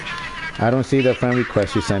I don't see the friend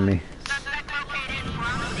request you sent me.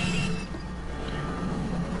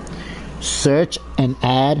 Search and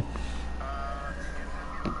add.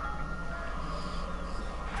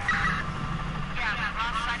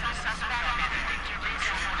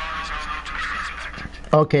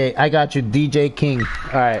 Okay, I got you, DJ King.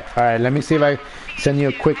 Alright, let me see if I send you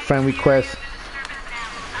a quick friend request.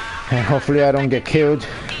 And hopefully I don't get killed.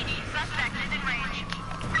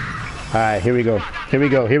 Alright, here we go. Here we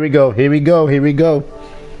go.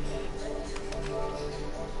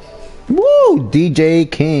 Woo! DJ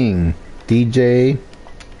King. DJ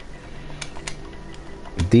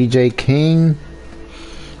King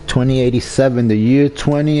 2087, the year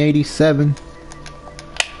 2087.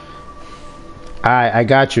 Alright, I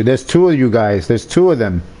got you. There's two of you guys. There's two of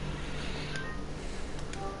them.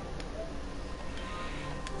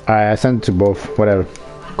 Alright, I sent it to both. Whatever.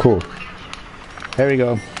 Cool. There we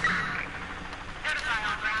go.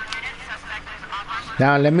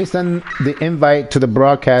 Now let me send the invite to the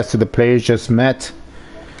broadcast to the players just met.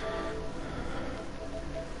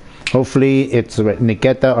 Hopefully it's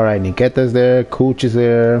Niketa. Alright, Niketa's there. Cooch is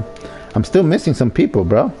there. I'm still missing some people,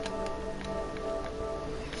 bro.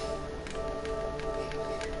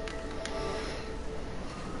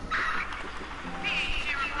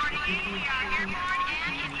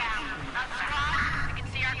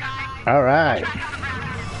 All right.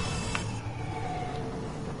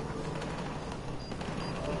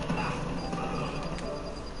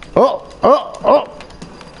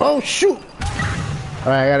 Oh, shoot. All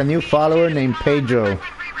right, I got a new follower named Pedro.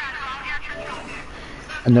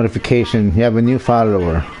 A notification. You have a new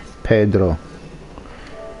follower, Pedro.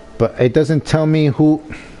 But it doesn't tell me who.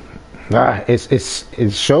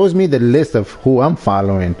 It shows me the list of who I'm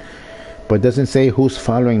following, but it doesn't say who's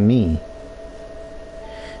following me.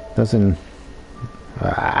 Doesn't.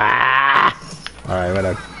 Alright,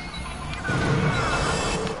 whatever.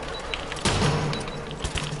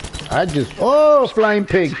 I just. Oh, flying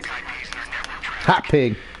pig. Hot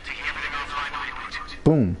pig.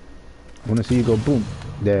 Boom. I want to see you go boom.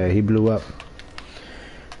 There, he blew up.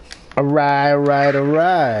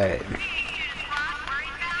 Alright.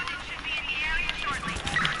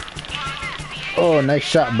 Oh, nice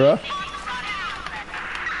shot, bro.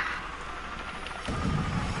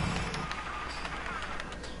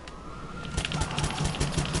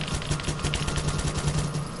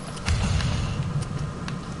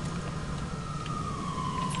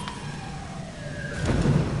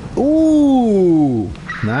 Ooh,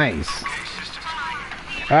 nice.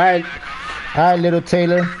 All right, little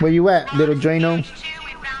Taylor, where you at, little Drano?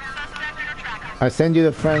 I send you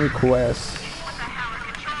the friend request.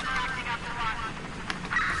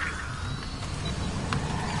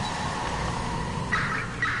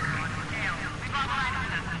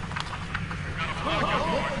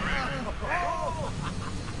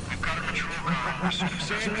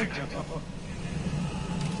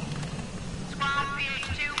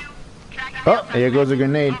 Oh, here goes a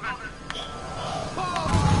grenade.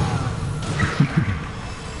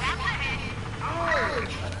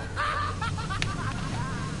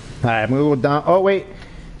 Alright, I'm gonna go down. Oh, wait.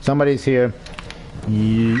 Somebody's here.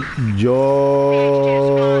 Yoyokol?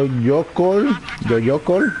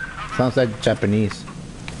 Sounds like Japanese.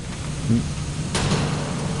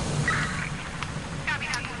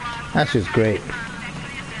 That's just great.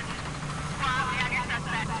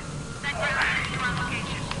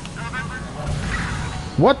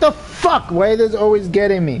 What the fuck? Why is this always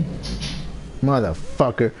getting me?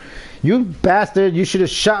 Motherfucker. You bastard. You should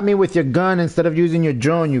have shot me with your gun instead of using your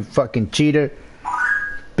drone, you fucking cheater.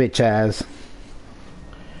 Bitch ass.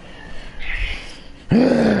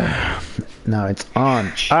 Now it's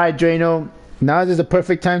on. Alright, Drano. Now is the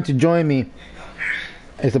perfect time to join me.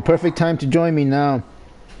 It's the perfect time to join me now.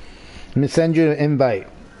 Let me send you an invite.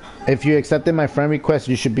 If you accepted my friend request,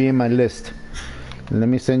 you should be in my list. Let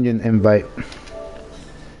me send you an invite.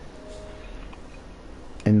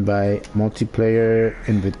 Invite, multiplayer,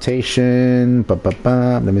 invitation.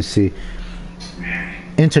 Let me see.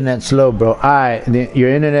 Internet slow, bro. Your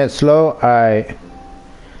internet slow.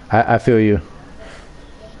 I feel you.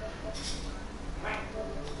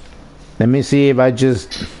 Let me see if I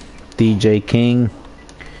just DJ King.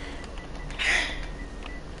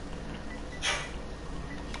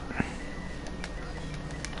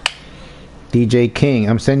 DJ King,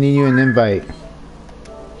 I'm sending you an invite.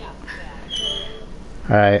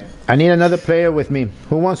 Alright, I need another player with me.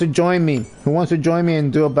 Who wants to join me? Who wants to join me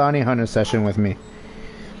and do a bounty hunter session with me?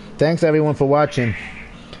 Thanks everyone for watching.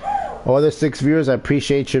 All the 6 viewers, I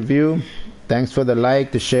appreciate your view. Thanks for the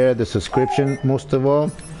like, the share, the subscription, most of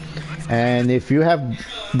all. And if you have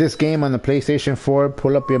this game on the PlayStation 4,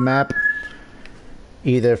 pull up your map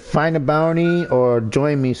either find a bounty or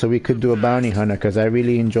join me so we could do a bounty hunter, because I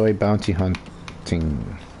really enjoy bounty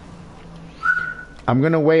hunting. I'm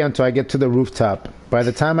gonna wait until I get to the rooftop. By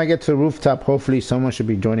the time I get to the rooftop, hopefully someone should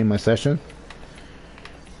be joining my session.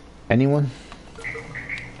 Anyone?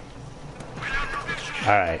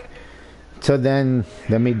 Alright. So then,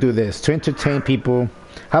 let me do this. To entertain people,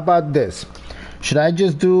 how about this? Should I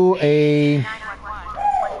just do a...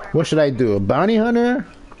 What should I do? A bounty hunter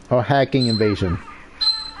or hacking invasion?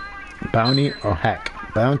 Bounty or hack?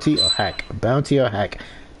 Bounty or hack? Bounty or hack?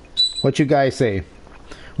 What you guys say?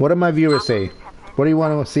 What do my viewers say? What do you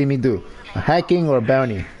want to see me do? A hacking or a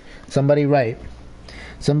bounty? Somebody write.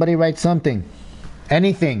 Somebody write something.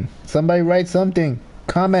 Anything. Somebody write something.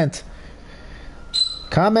 Comment.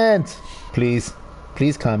 Comment. Please.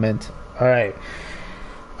 Please comment. Alright.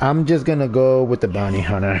 I'm just gonna go with the bounty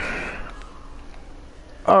hunter.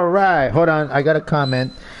 Alright. Hold on. I got a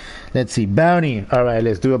comment. Let's see. Bounty. Alright.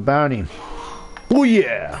 Let's do a bounty. Oh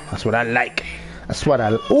yeah. That's what I like. That's what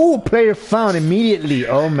I... Oh, player found immediately.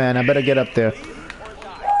 Oh man. I better get up there.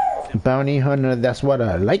 Bounty hunter. That's what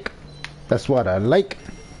I like. That's what I like.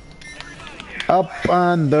 Up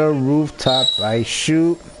on the rooftop. I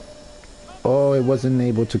shoot. Oh, it wasn't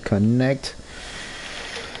able to connect.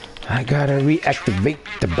 I gotta reactivate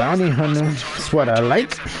the bounty hunter. That's what I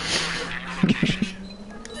like.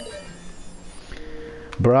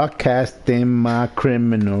 Broadcasting my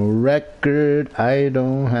criminal record. I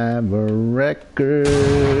don't have a record.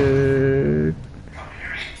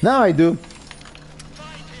 Now I do.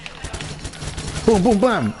 Boom, boom,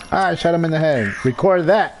 boom. I shot him in the head. Record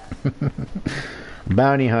that.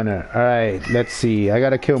 Bounty hunter. Alright, let's see. I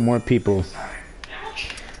gotta kill more people.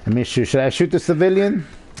 Let me shoot. Should I shoot the civilian?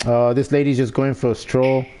 Oh, this lady's just going for a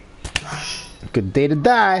stroll. Good day to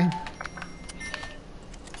die.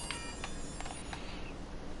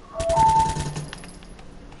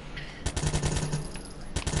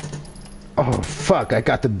 Oh, fuck. I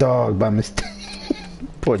got the dog by mistake.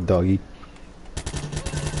 Poor doggy.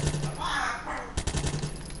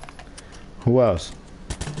 Who else?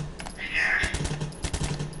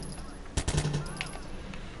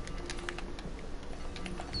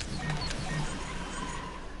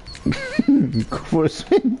 For a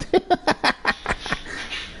swing.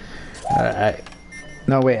 Alright.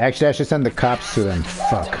 No, wait. Actually, I should send the cops to them.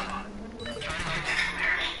 Fuck.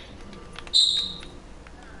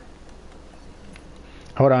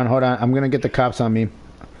 Hold on, hold on. I'm gonna get the cops on me.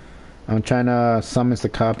 I'm trying to summon the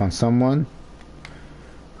cop on someone.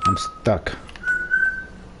 I'm stuck.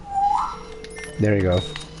 There we go.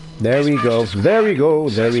 There we go. There we go.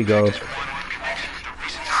 There we go.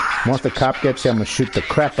 Once the cop gets here, I'm gonna shoot the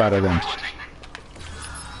crap out of them.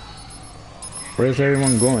 Where's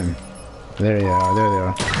everyone going? There they are. There they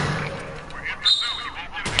are.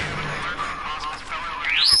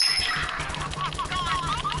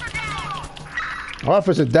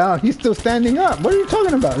 Officer down. He's still standing up. What are you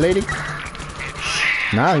talking about, lady?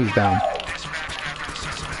 Now he's down.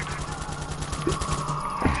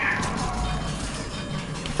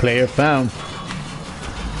 Player found.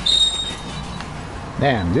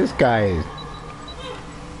 Damn, this guy is...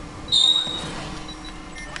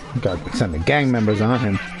 Got some of the gang members on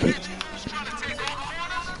him.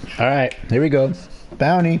 Alright, here we go.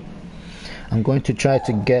 Bounty. I'm going to try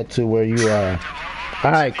to get to where you are.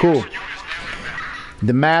 Alright, cool.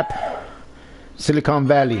 The map, Silicon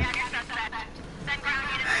Valley.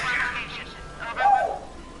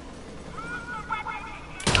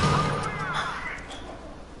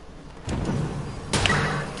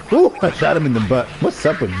 Ooh, I shot him in the butt. What's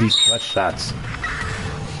up with these butt shots?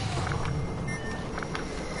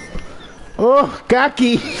 Oh,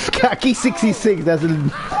 Kaki! Kaki 66. That's a...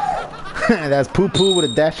 That's poo-poo with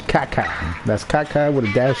a dash of caca. That's caca with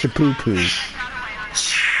a dash of poo-poo.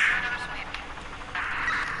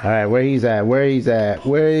 Alright, where he's at? Where he's at?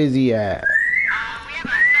 Where is he at?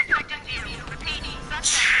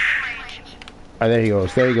 Oh, there he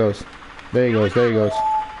goes. There he goes. There he goes. There he goes.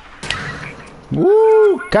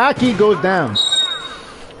 Woo! Kaki goes down.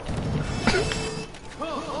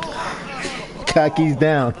 Kaki's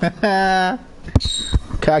down.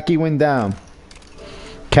 Kaki went down.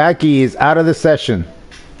 Kaki is out of the session.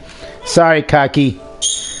 Sorry, Kaki.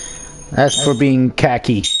 That's for being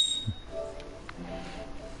Kaki.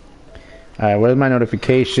 Alright, where's my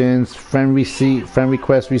notifications? Friend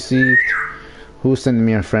request received. Who's sending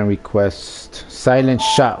me a friend request? Silent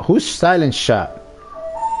shot. Who's silent shot?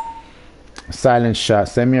 Silent shot.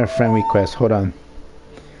 Send me a friend request. Hold on.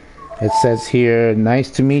 It says here, nice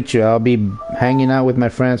to meet you. I'll be hanging out with my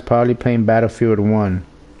friends, probably playing Battlefield 1.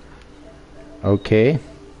 Okay.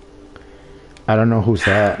 I don't know who's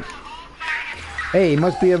that. Hey, he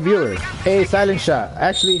must be a viewer. Hey, Silent Shot.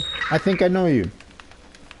 Actually, I think I know you.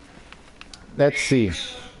 Let's see.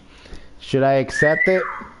 Should I accept it?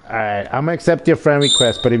 Alright, I'm gonna accept your friend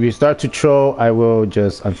request, but if you start to troll, I will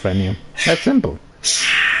just unfriend you. That's simple.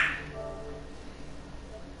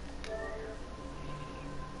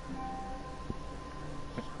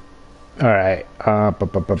 Alright.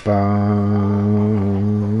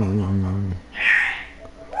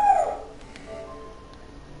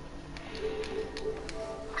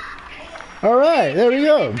 Alright, there we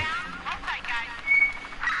go.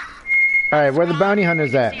 Alright, where the bounty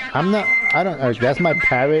hunters at? I don't that's my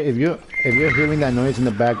parrot. If you're hearing that noise in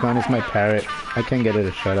the background, it's my parrot. I can't get her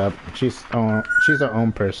to shut up. She's her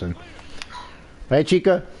own person. Right,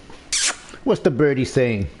 Chica? What's the birdie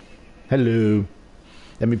saying? Hello.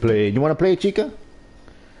 Let me play. You wanna play, Chica?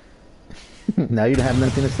 Now you don't have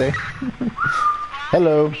nothing to say?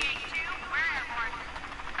 Hello.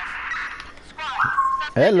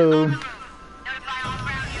 Hello.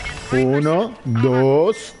 1, 2,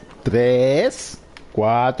 3,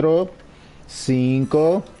 4, 5,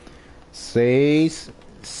 6,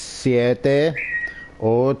 7, 8,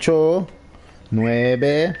 9,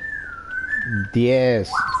 10.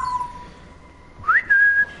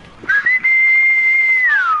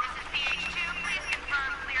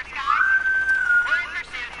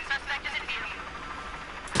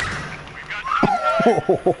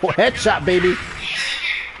 Headshot, baby.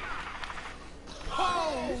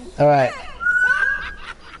 Alright.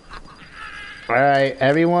 Alright,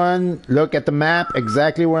 everyone, look at the map,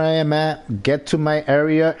 exactly where I am at. Get to my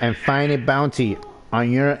area and find a bounty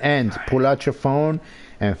on your end. Pull out your phone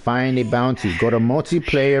and find a bounty. Go to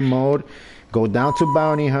multiplayer mode. Go down to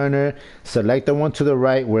Bounty Hunter. Select the one to the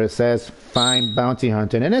right where it says Find Bounty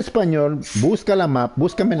Hunter. En español,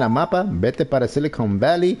 búscame en la mapa. Vete para Silicon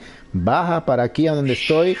Valley. Baja para aquí a donde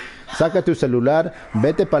estoy. Saca tu celular.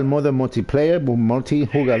 Vete para el modo multiplayer,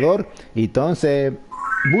 multijugador. Y entonces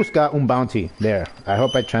busca un bounty. There. I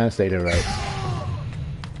hope I translated right.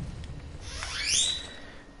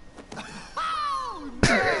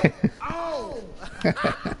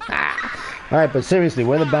 Alright, but seriously,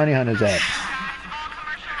 where the bounty hunters at?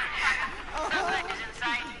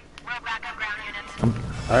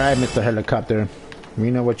 Alright, Mr. Helicopter.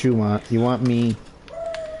 We know what you want. You want me.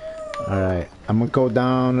 Alright, I'm gonna go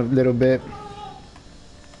down a little bit.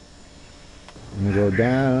 I'm gonna go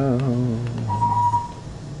down.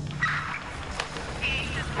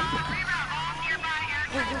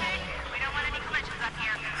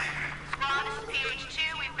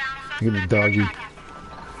 Look at the doggy.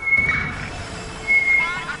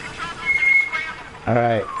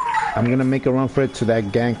 Alright, I'm gonna make a run for it to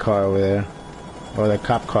that gang car over there. Or the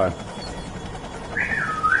cop car.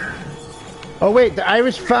 Oh wait, the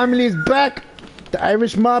Irish family is back! The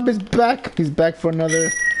Irish mob is back! He's back for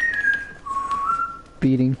another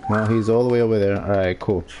beating. Well, he's all the way over there. Alright,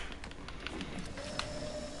 cool.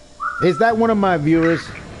 Is that one of my viewers?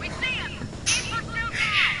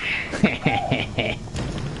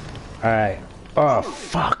 Alright. Oh,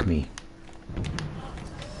 fuck me.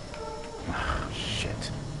 Oh,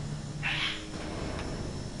 shit.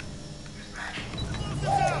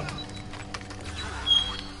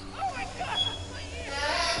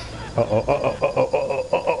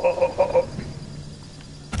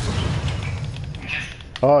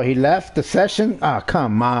 Oh, he left the session? Ah, oh,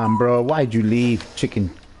 come on, bro. Why'd you leave? Chicken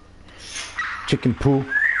poo.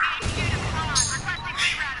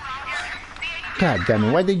 God damn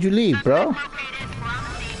it, why did you leave, bro?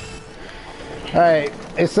 Alright,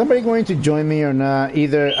 is somebody going to join me or not?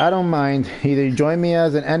 Either, I don't mind. Either join me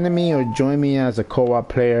as an enemy or join me as a co-op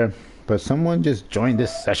player. But someone just join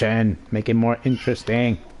this session. Make it more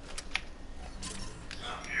interesting.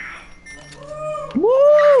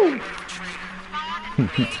 Woo!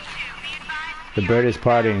 The bird is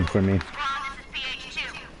partying for me.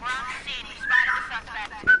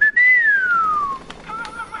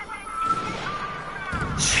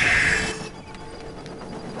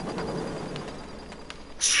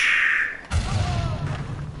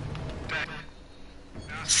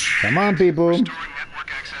 Come on, people.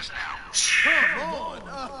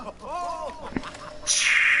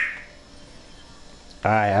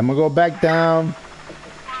 Alright, I'm gonna go back down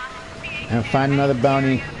and find another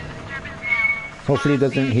bounty. Hopefully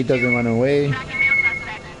he doesn't run away.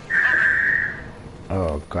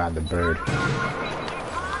 Oh god, the bird.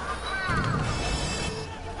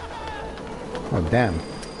 Oh damn.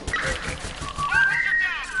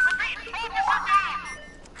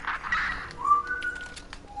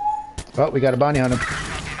 Oh, we got a bounty on him.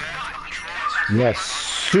 Yes,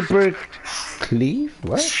 super cleave?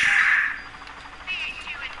 What?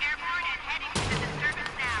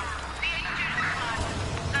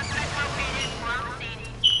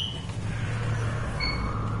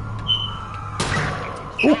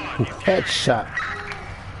 Headshot.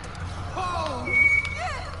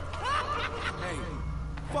 Hey,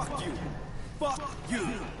 fuck you. Fuck you.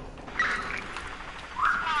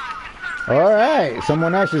 Alright,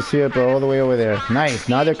 someone else is here, but all the way over there. Nice.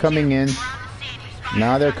 Now they're coming in.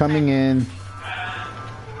 Now they're coming in.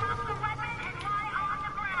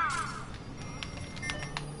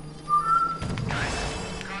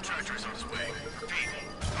 Contractor's on his way. Repeat,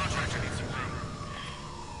 contractor needs some room.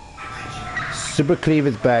 Super Cleve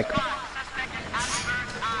is back.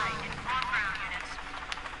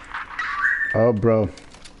 Oh, bro.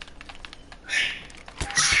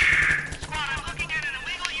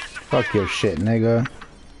 Fuck your shit, nigga.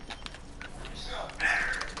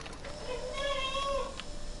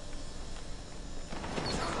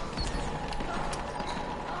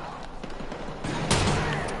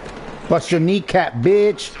 Bust your kneecap,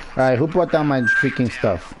 bitch. Alright, who brought down my freaking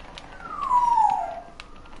stuff?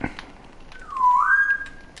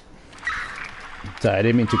 Sorry, I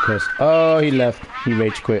didn't mean to curse. Oh, he left. He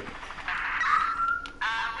rage quit. We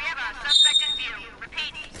have a suspect in view.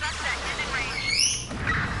 Repeat, suspect is in range.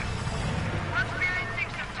 We're experiencing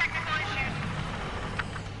some technical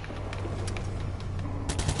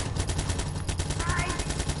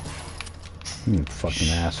issues. You fucking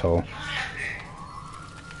asshole.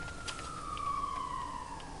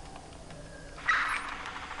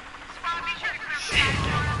 Squad, be sure to clear the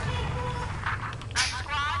path for us.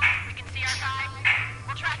 Squad, we can see our guy.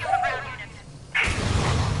 We'll track him for ground units.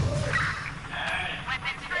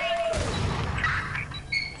 Weapons free.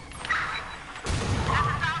 That's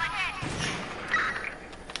a solid hit.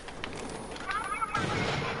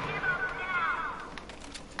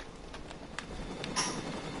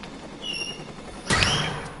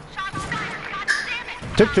 Shots fired. God damn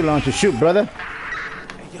it. Took too long to shoot, brother.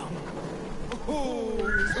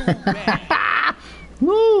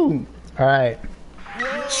 Woo! Alright.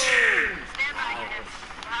 Stand by, units.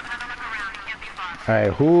 We'll have another look around. You can't be far.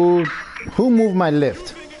 Alright, who moved my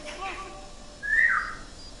lift?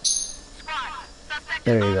 Squad, suspect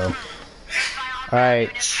There you go. Alright,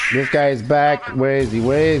 this guy is back. Where is he?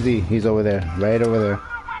 Where is he? He's over there. Right over there.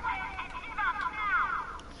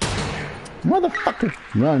 Motherfucker.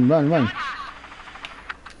 Run, run, run.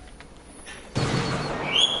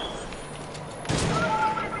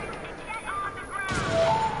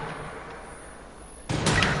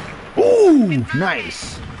 Ooh,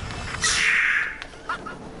 nice.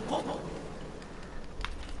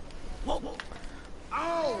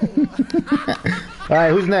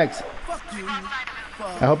 Alright, who's next?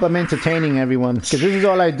 I hope I'm entertaining everyone, because this is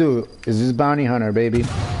all I do, is this bounty hunter, baby.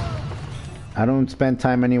 I don't spend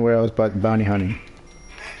time anywhere else but bounty hunting.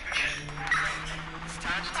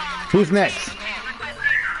 Who's next?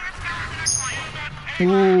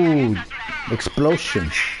 Ooh, explosion.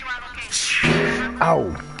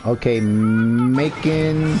 Ow. Okay,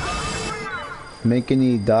 making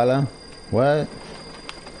Idala. What?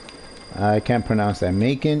 I can't pronounce that.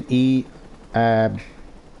 Making Dala.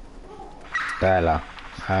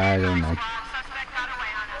 I don't know. Suspect got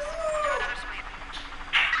away on us. Do another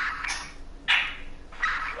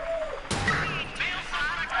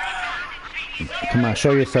sweep. Come on,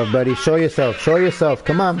 show yourself, buddy. Show yourself. Show yourself.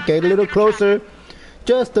 Come on, get a little closer.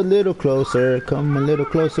 Just a little closer. Come a little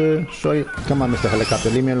closer. Show you. Come on, Mr. Helicopter.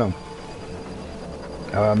 Leave me alone.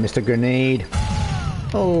 Mr. Grenade.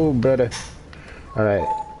 Oh, brother. All right.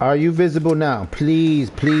 Are you visible now? Please,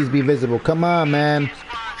 please be visible. Come on, man.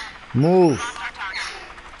 Move.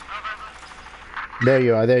 There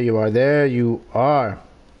you are. There you are. There you are.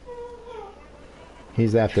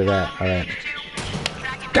 He's after that. All right.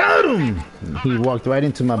 Got him! He walked right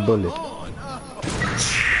into my bullet.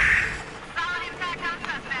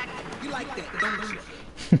 You like that, don't you?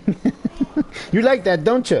 You like that,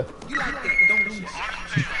 don't you? You like that, don't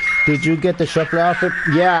you? Did you get the shuffler outfit?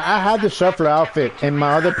 Yeah, I had the shuffler outfit in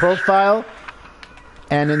my other profile.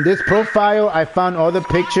 And in this profile, I found all the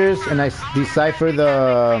pictures and I deciphered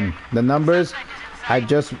the numbers. I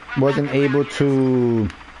just wasn't able to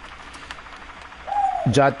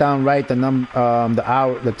jot down right the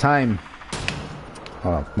hour, the time.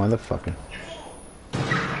 Oh, motherfucker.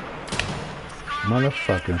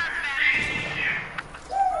 Motherfucker.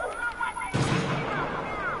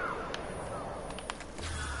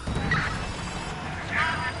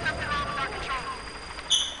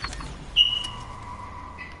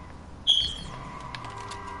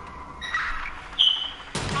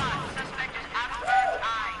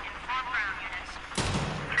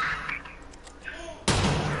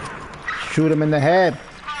 Shoot him in the head.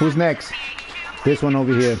 Who's next? This one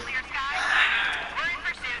over here.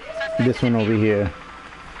 This one over here.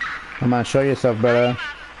 Come on, show yourself, brother.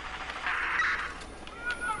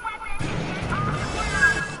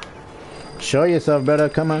 Show yourself, brother.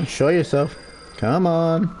 Come on, show yourself. Come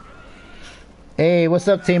on. Hey, what's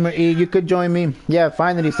up, Tamer E? You could join me. Yeah,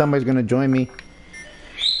 finally somebody's gonna join me.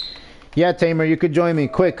 Yeah, Tamer, you could join me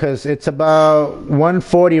quick, because it's about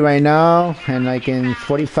 1:40 right now, and like in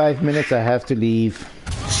 45 minutes I have to leave.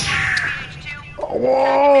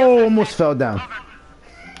 Whoa, almost fell down.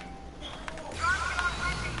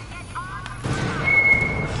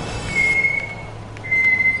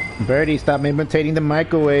 Birdie, stop imitating the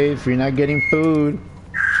microwave. You're not getting food.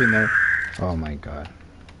 You know. Oh my god.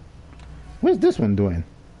 What's this one doing?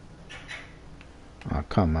 Oh,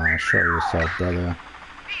 come on. Show yourself, brother.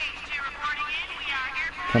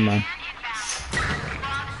 Come on.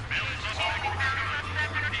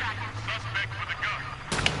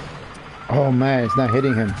 Oh man, it's not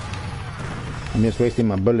hitting him. I'm just wasting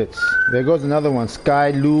my bullets. There goes another one.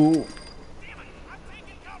 Sky Lou.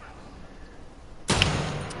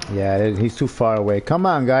 Yeah, he's too far away. Come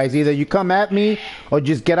on, guys. Either you come at me or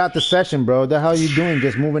just get out the session, bro. What the hell are you doing?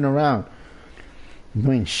 Just moving around.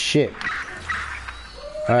 Doing shit.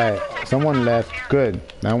 Alright, someone left. Good.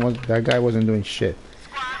 That guy wasn't doing shit.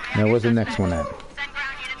 Now, where's the next one at?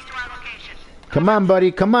 Come on,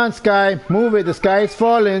 buddy. Come on, Sky. Move it. The sky is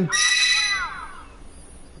falling.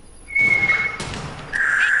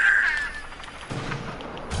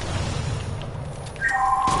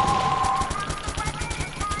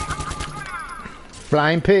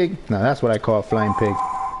 Flying pig. No, that's what I call a flying pig.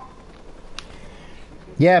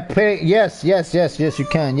 Yeah, pig. Yes, you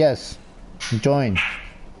can. Yes. Join.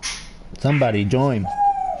 Somebody join.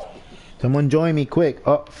 Someone join me quick.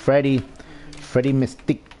 Oh, Freddy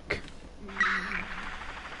Mystique.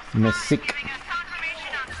 Mystique.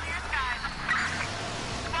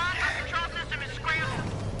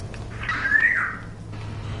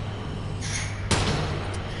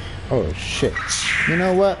 Oh shit. You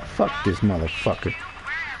know what? Fuck this motherfucker.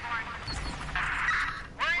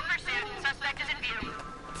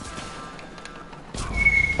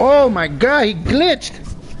 Oh my god, he glitched!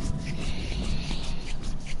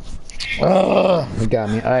 Oh, he got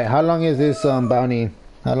me. Alright, how long is this bounty?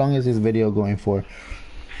 How long is this video going for?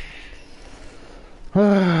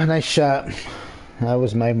 Nice shot. That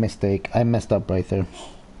was my mistake. I messed up right there.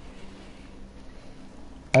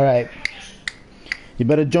 Alright. You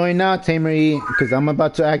better join now, Tamer E, because I'm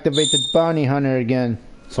about to activate the bounty hunter again.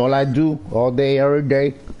 That's all I do, all day, every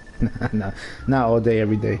day. No, not all day,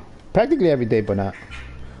 every day. Practically every day, but not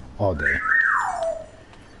all day.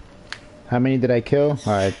 How many did I kill?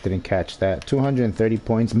 I didn't catch that. 230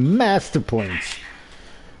 points. Master points.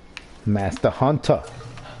 Master Hunter.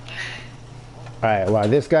 Alright, while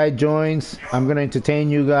this guy joins, I'm going to entertain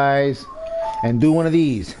you guys and do one of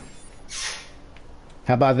these.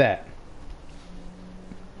 How about that?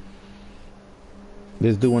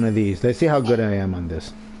 Let's do one of these. Let's see how good I am on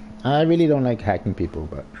this. I really don't like hacking people,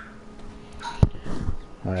 but...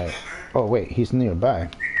 Alright. Oh, wait. He's nearby.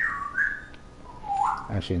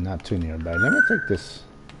 Actually, not too nearby. Let me take this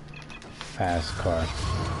fast car.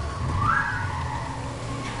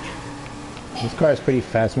 This car is pretty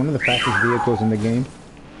fast. One of the fastest vehicles in the game.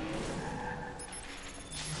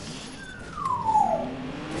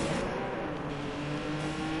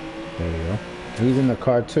 There you go. He's in the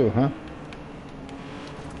car too, huh?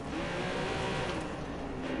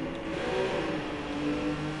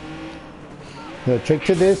 The trick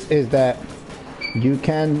to this is that you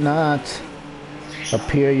cannot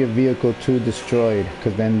appear your vehicle too destroyed,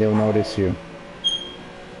 because then they'll notice you.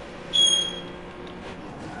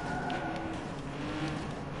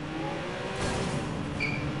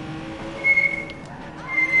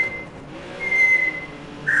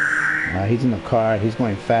 He's in the car. He's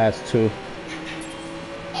going fast too.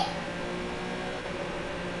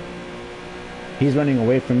 He's running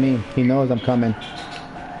away from me. He knows I'm coming.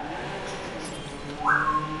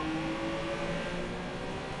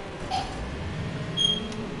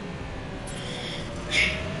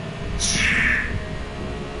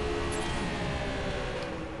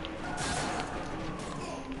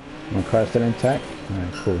 My car's still intact?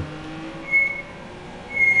 Alright, cool.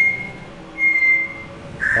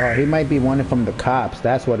 Oh, he might be wanted from the cops.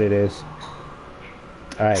 That's what it is.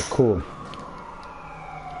 Alright, cool.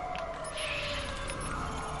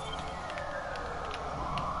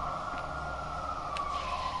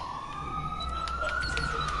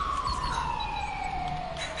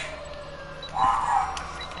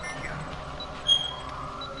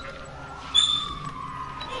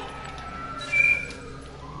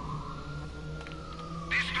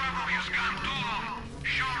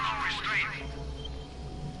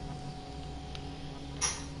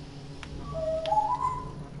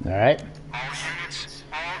 Alright.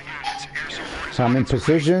 So I'm in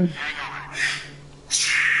position.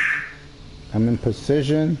 I'm in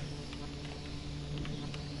position.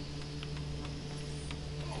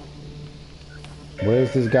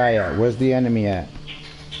 Where's this guy at? Where's the enemy at?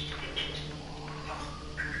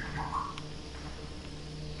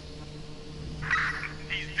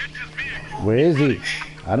 Where is he?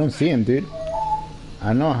 I don't see him, dude.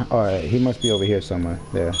 I know. Alright, he must be over here somewhere.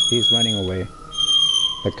 There. He's running away.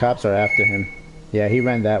 The cops are after him. Yeah, he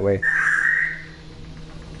ran that way.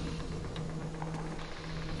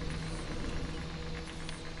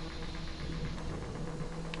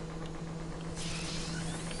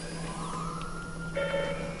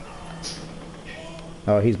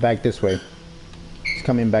 Oh, he's back this way. He's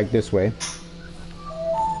coming back this way.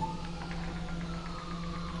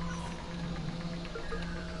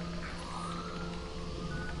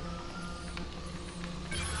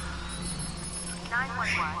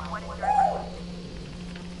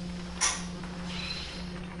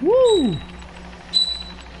 Woo!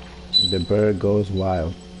 The bird goes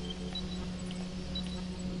wild.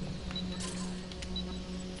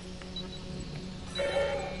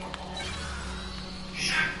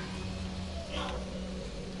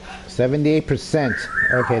 %78.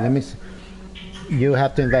 Okay, let me. You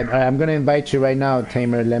have to invite. Alright, I'm gonna invite you right now,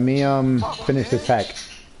 Tamer. Let me finish this hack.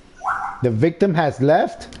 The victim has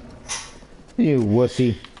left. You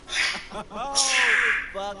wussy.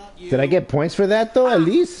 Did I get points for that though? At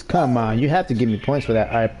least, come on, you have to give me points for that.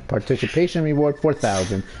 Alright, participation reward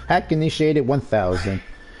 4,000. Hack initiated 1,000.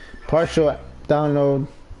 Partial download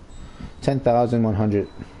 10,100.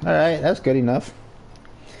 Alright, that's good enough.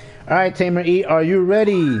 Alright, Tamer E, are you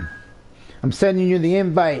ready? I'm sending you the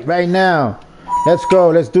invite right now. Let's go,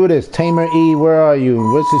 let's do this. Tamer E, where are you?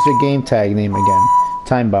 What's your game tag name again?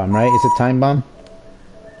 Time Bomb, right? Is it Time Bomb?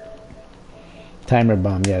 Timer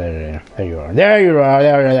Bomb, yeah, there you are. There you are.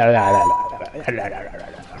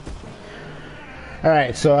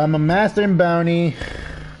 Alright, so I'm a master in bounty,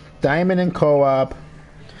 diamond in co-op,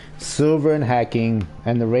 silver in hacking,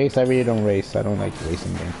 and the race, I really don't race. I don't like the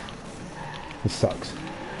racing game. It sucks.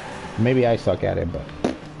 Maybe I suck at it, but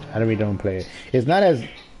I really don't play it. It's not as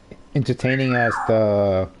entertaining as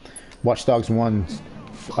the Watch Dogs 1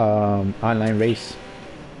 online race.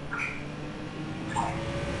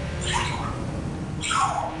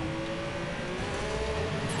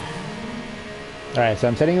 Alright, so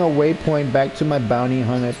I'm setting a waypoint back to my bounty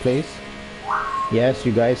hunter place. Yes,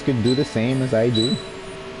 you guys could do the same as I do.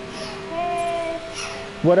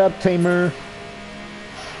 What up, Tamer?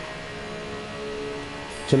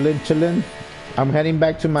 Chillin'. I'm heading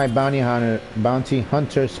back to my bounty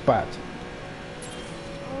hunter spot.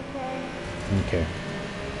 Okay.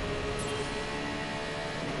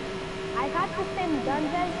 I got the same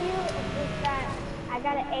guns as you. It's just that I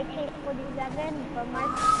got an AK-47, but my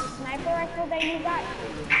sniper rifle that you got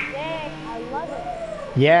is sick. I love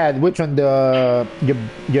it. Yeah, which one? The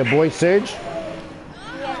your boy Serge?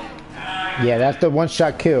 Yeah. Yeah, that's the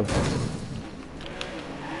one-shot kill.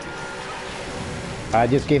 I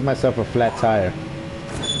just gave myself a flat tire.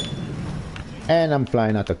 And I'm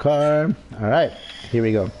flying out the car. Alright, here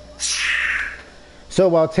we go. So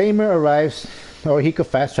while Tamer arrives, or he could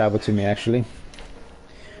fast travel to me actually,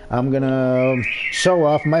 I'm gonna show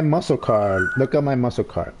off my muscle car. Look at my muscle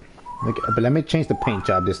car. But let me change the paint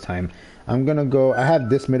job this time. I'm gonna go, I have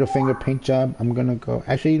this middle finger paint job. I'm gonna go,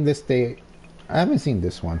 actually this day, I haven't seen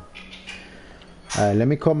this one. Alright, let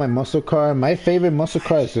me call my muscle car. My favorite muscle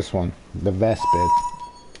car is this one, the Vespid.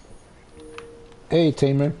 Hey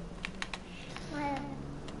Tamer.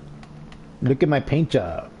 Look at my paint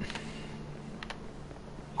job.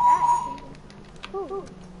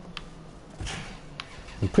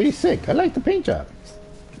 It's pretty sick. I like the paint job.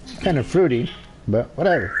 It's kind of fruity, but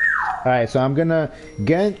whatever. Alright, so I'm gonna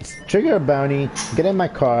trigger a bounty, get in my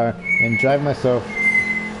car, and drive myself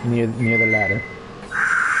near the ladder.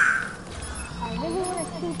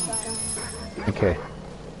 Okay.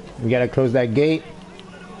 We gotta close that gate.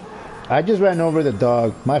 I just ran over the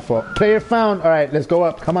dog. My fault. Player found. Alright, let's go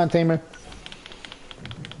up. Come on, Tamer.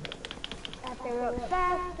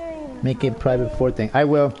 Make a private 4 thing. I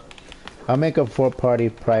will. I'll make a 4-party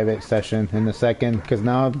private session in a second, because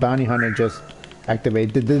now Bounty Hunter just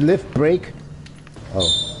activated. Did the lift break? Oh.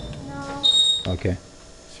 No. Okay.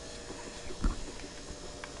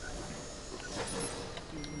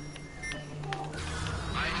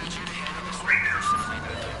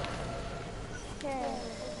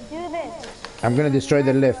 I'm gonna destroy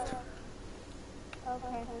the lift.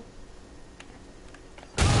 Okay.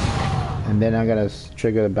 And then I gotta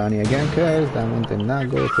trigger the bounty again, because that one did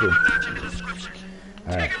not go through.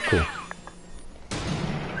 Alright, cool.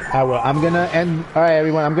 I'm gonna end, alright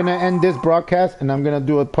everyone, I'm gonna end this broadcast and I'm gonna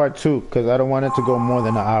do a part 2, because I don't want it to go more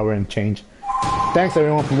than an hour and change. Thanks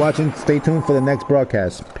everyone for watching. Stay tuned for the next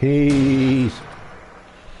broadcast. Peace.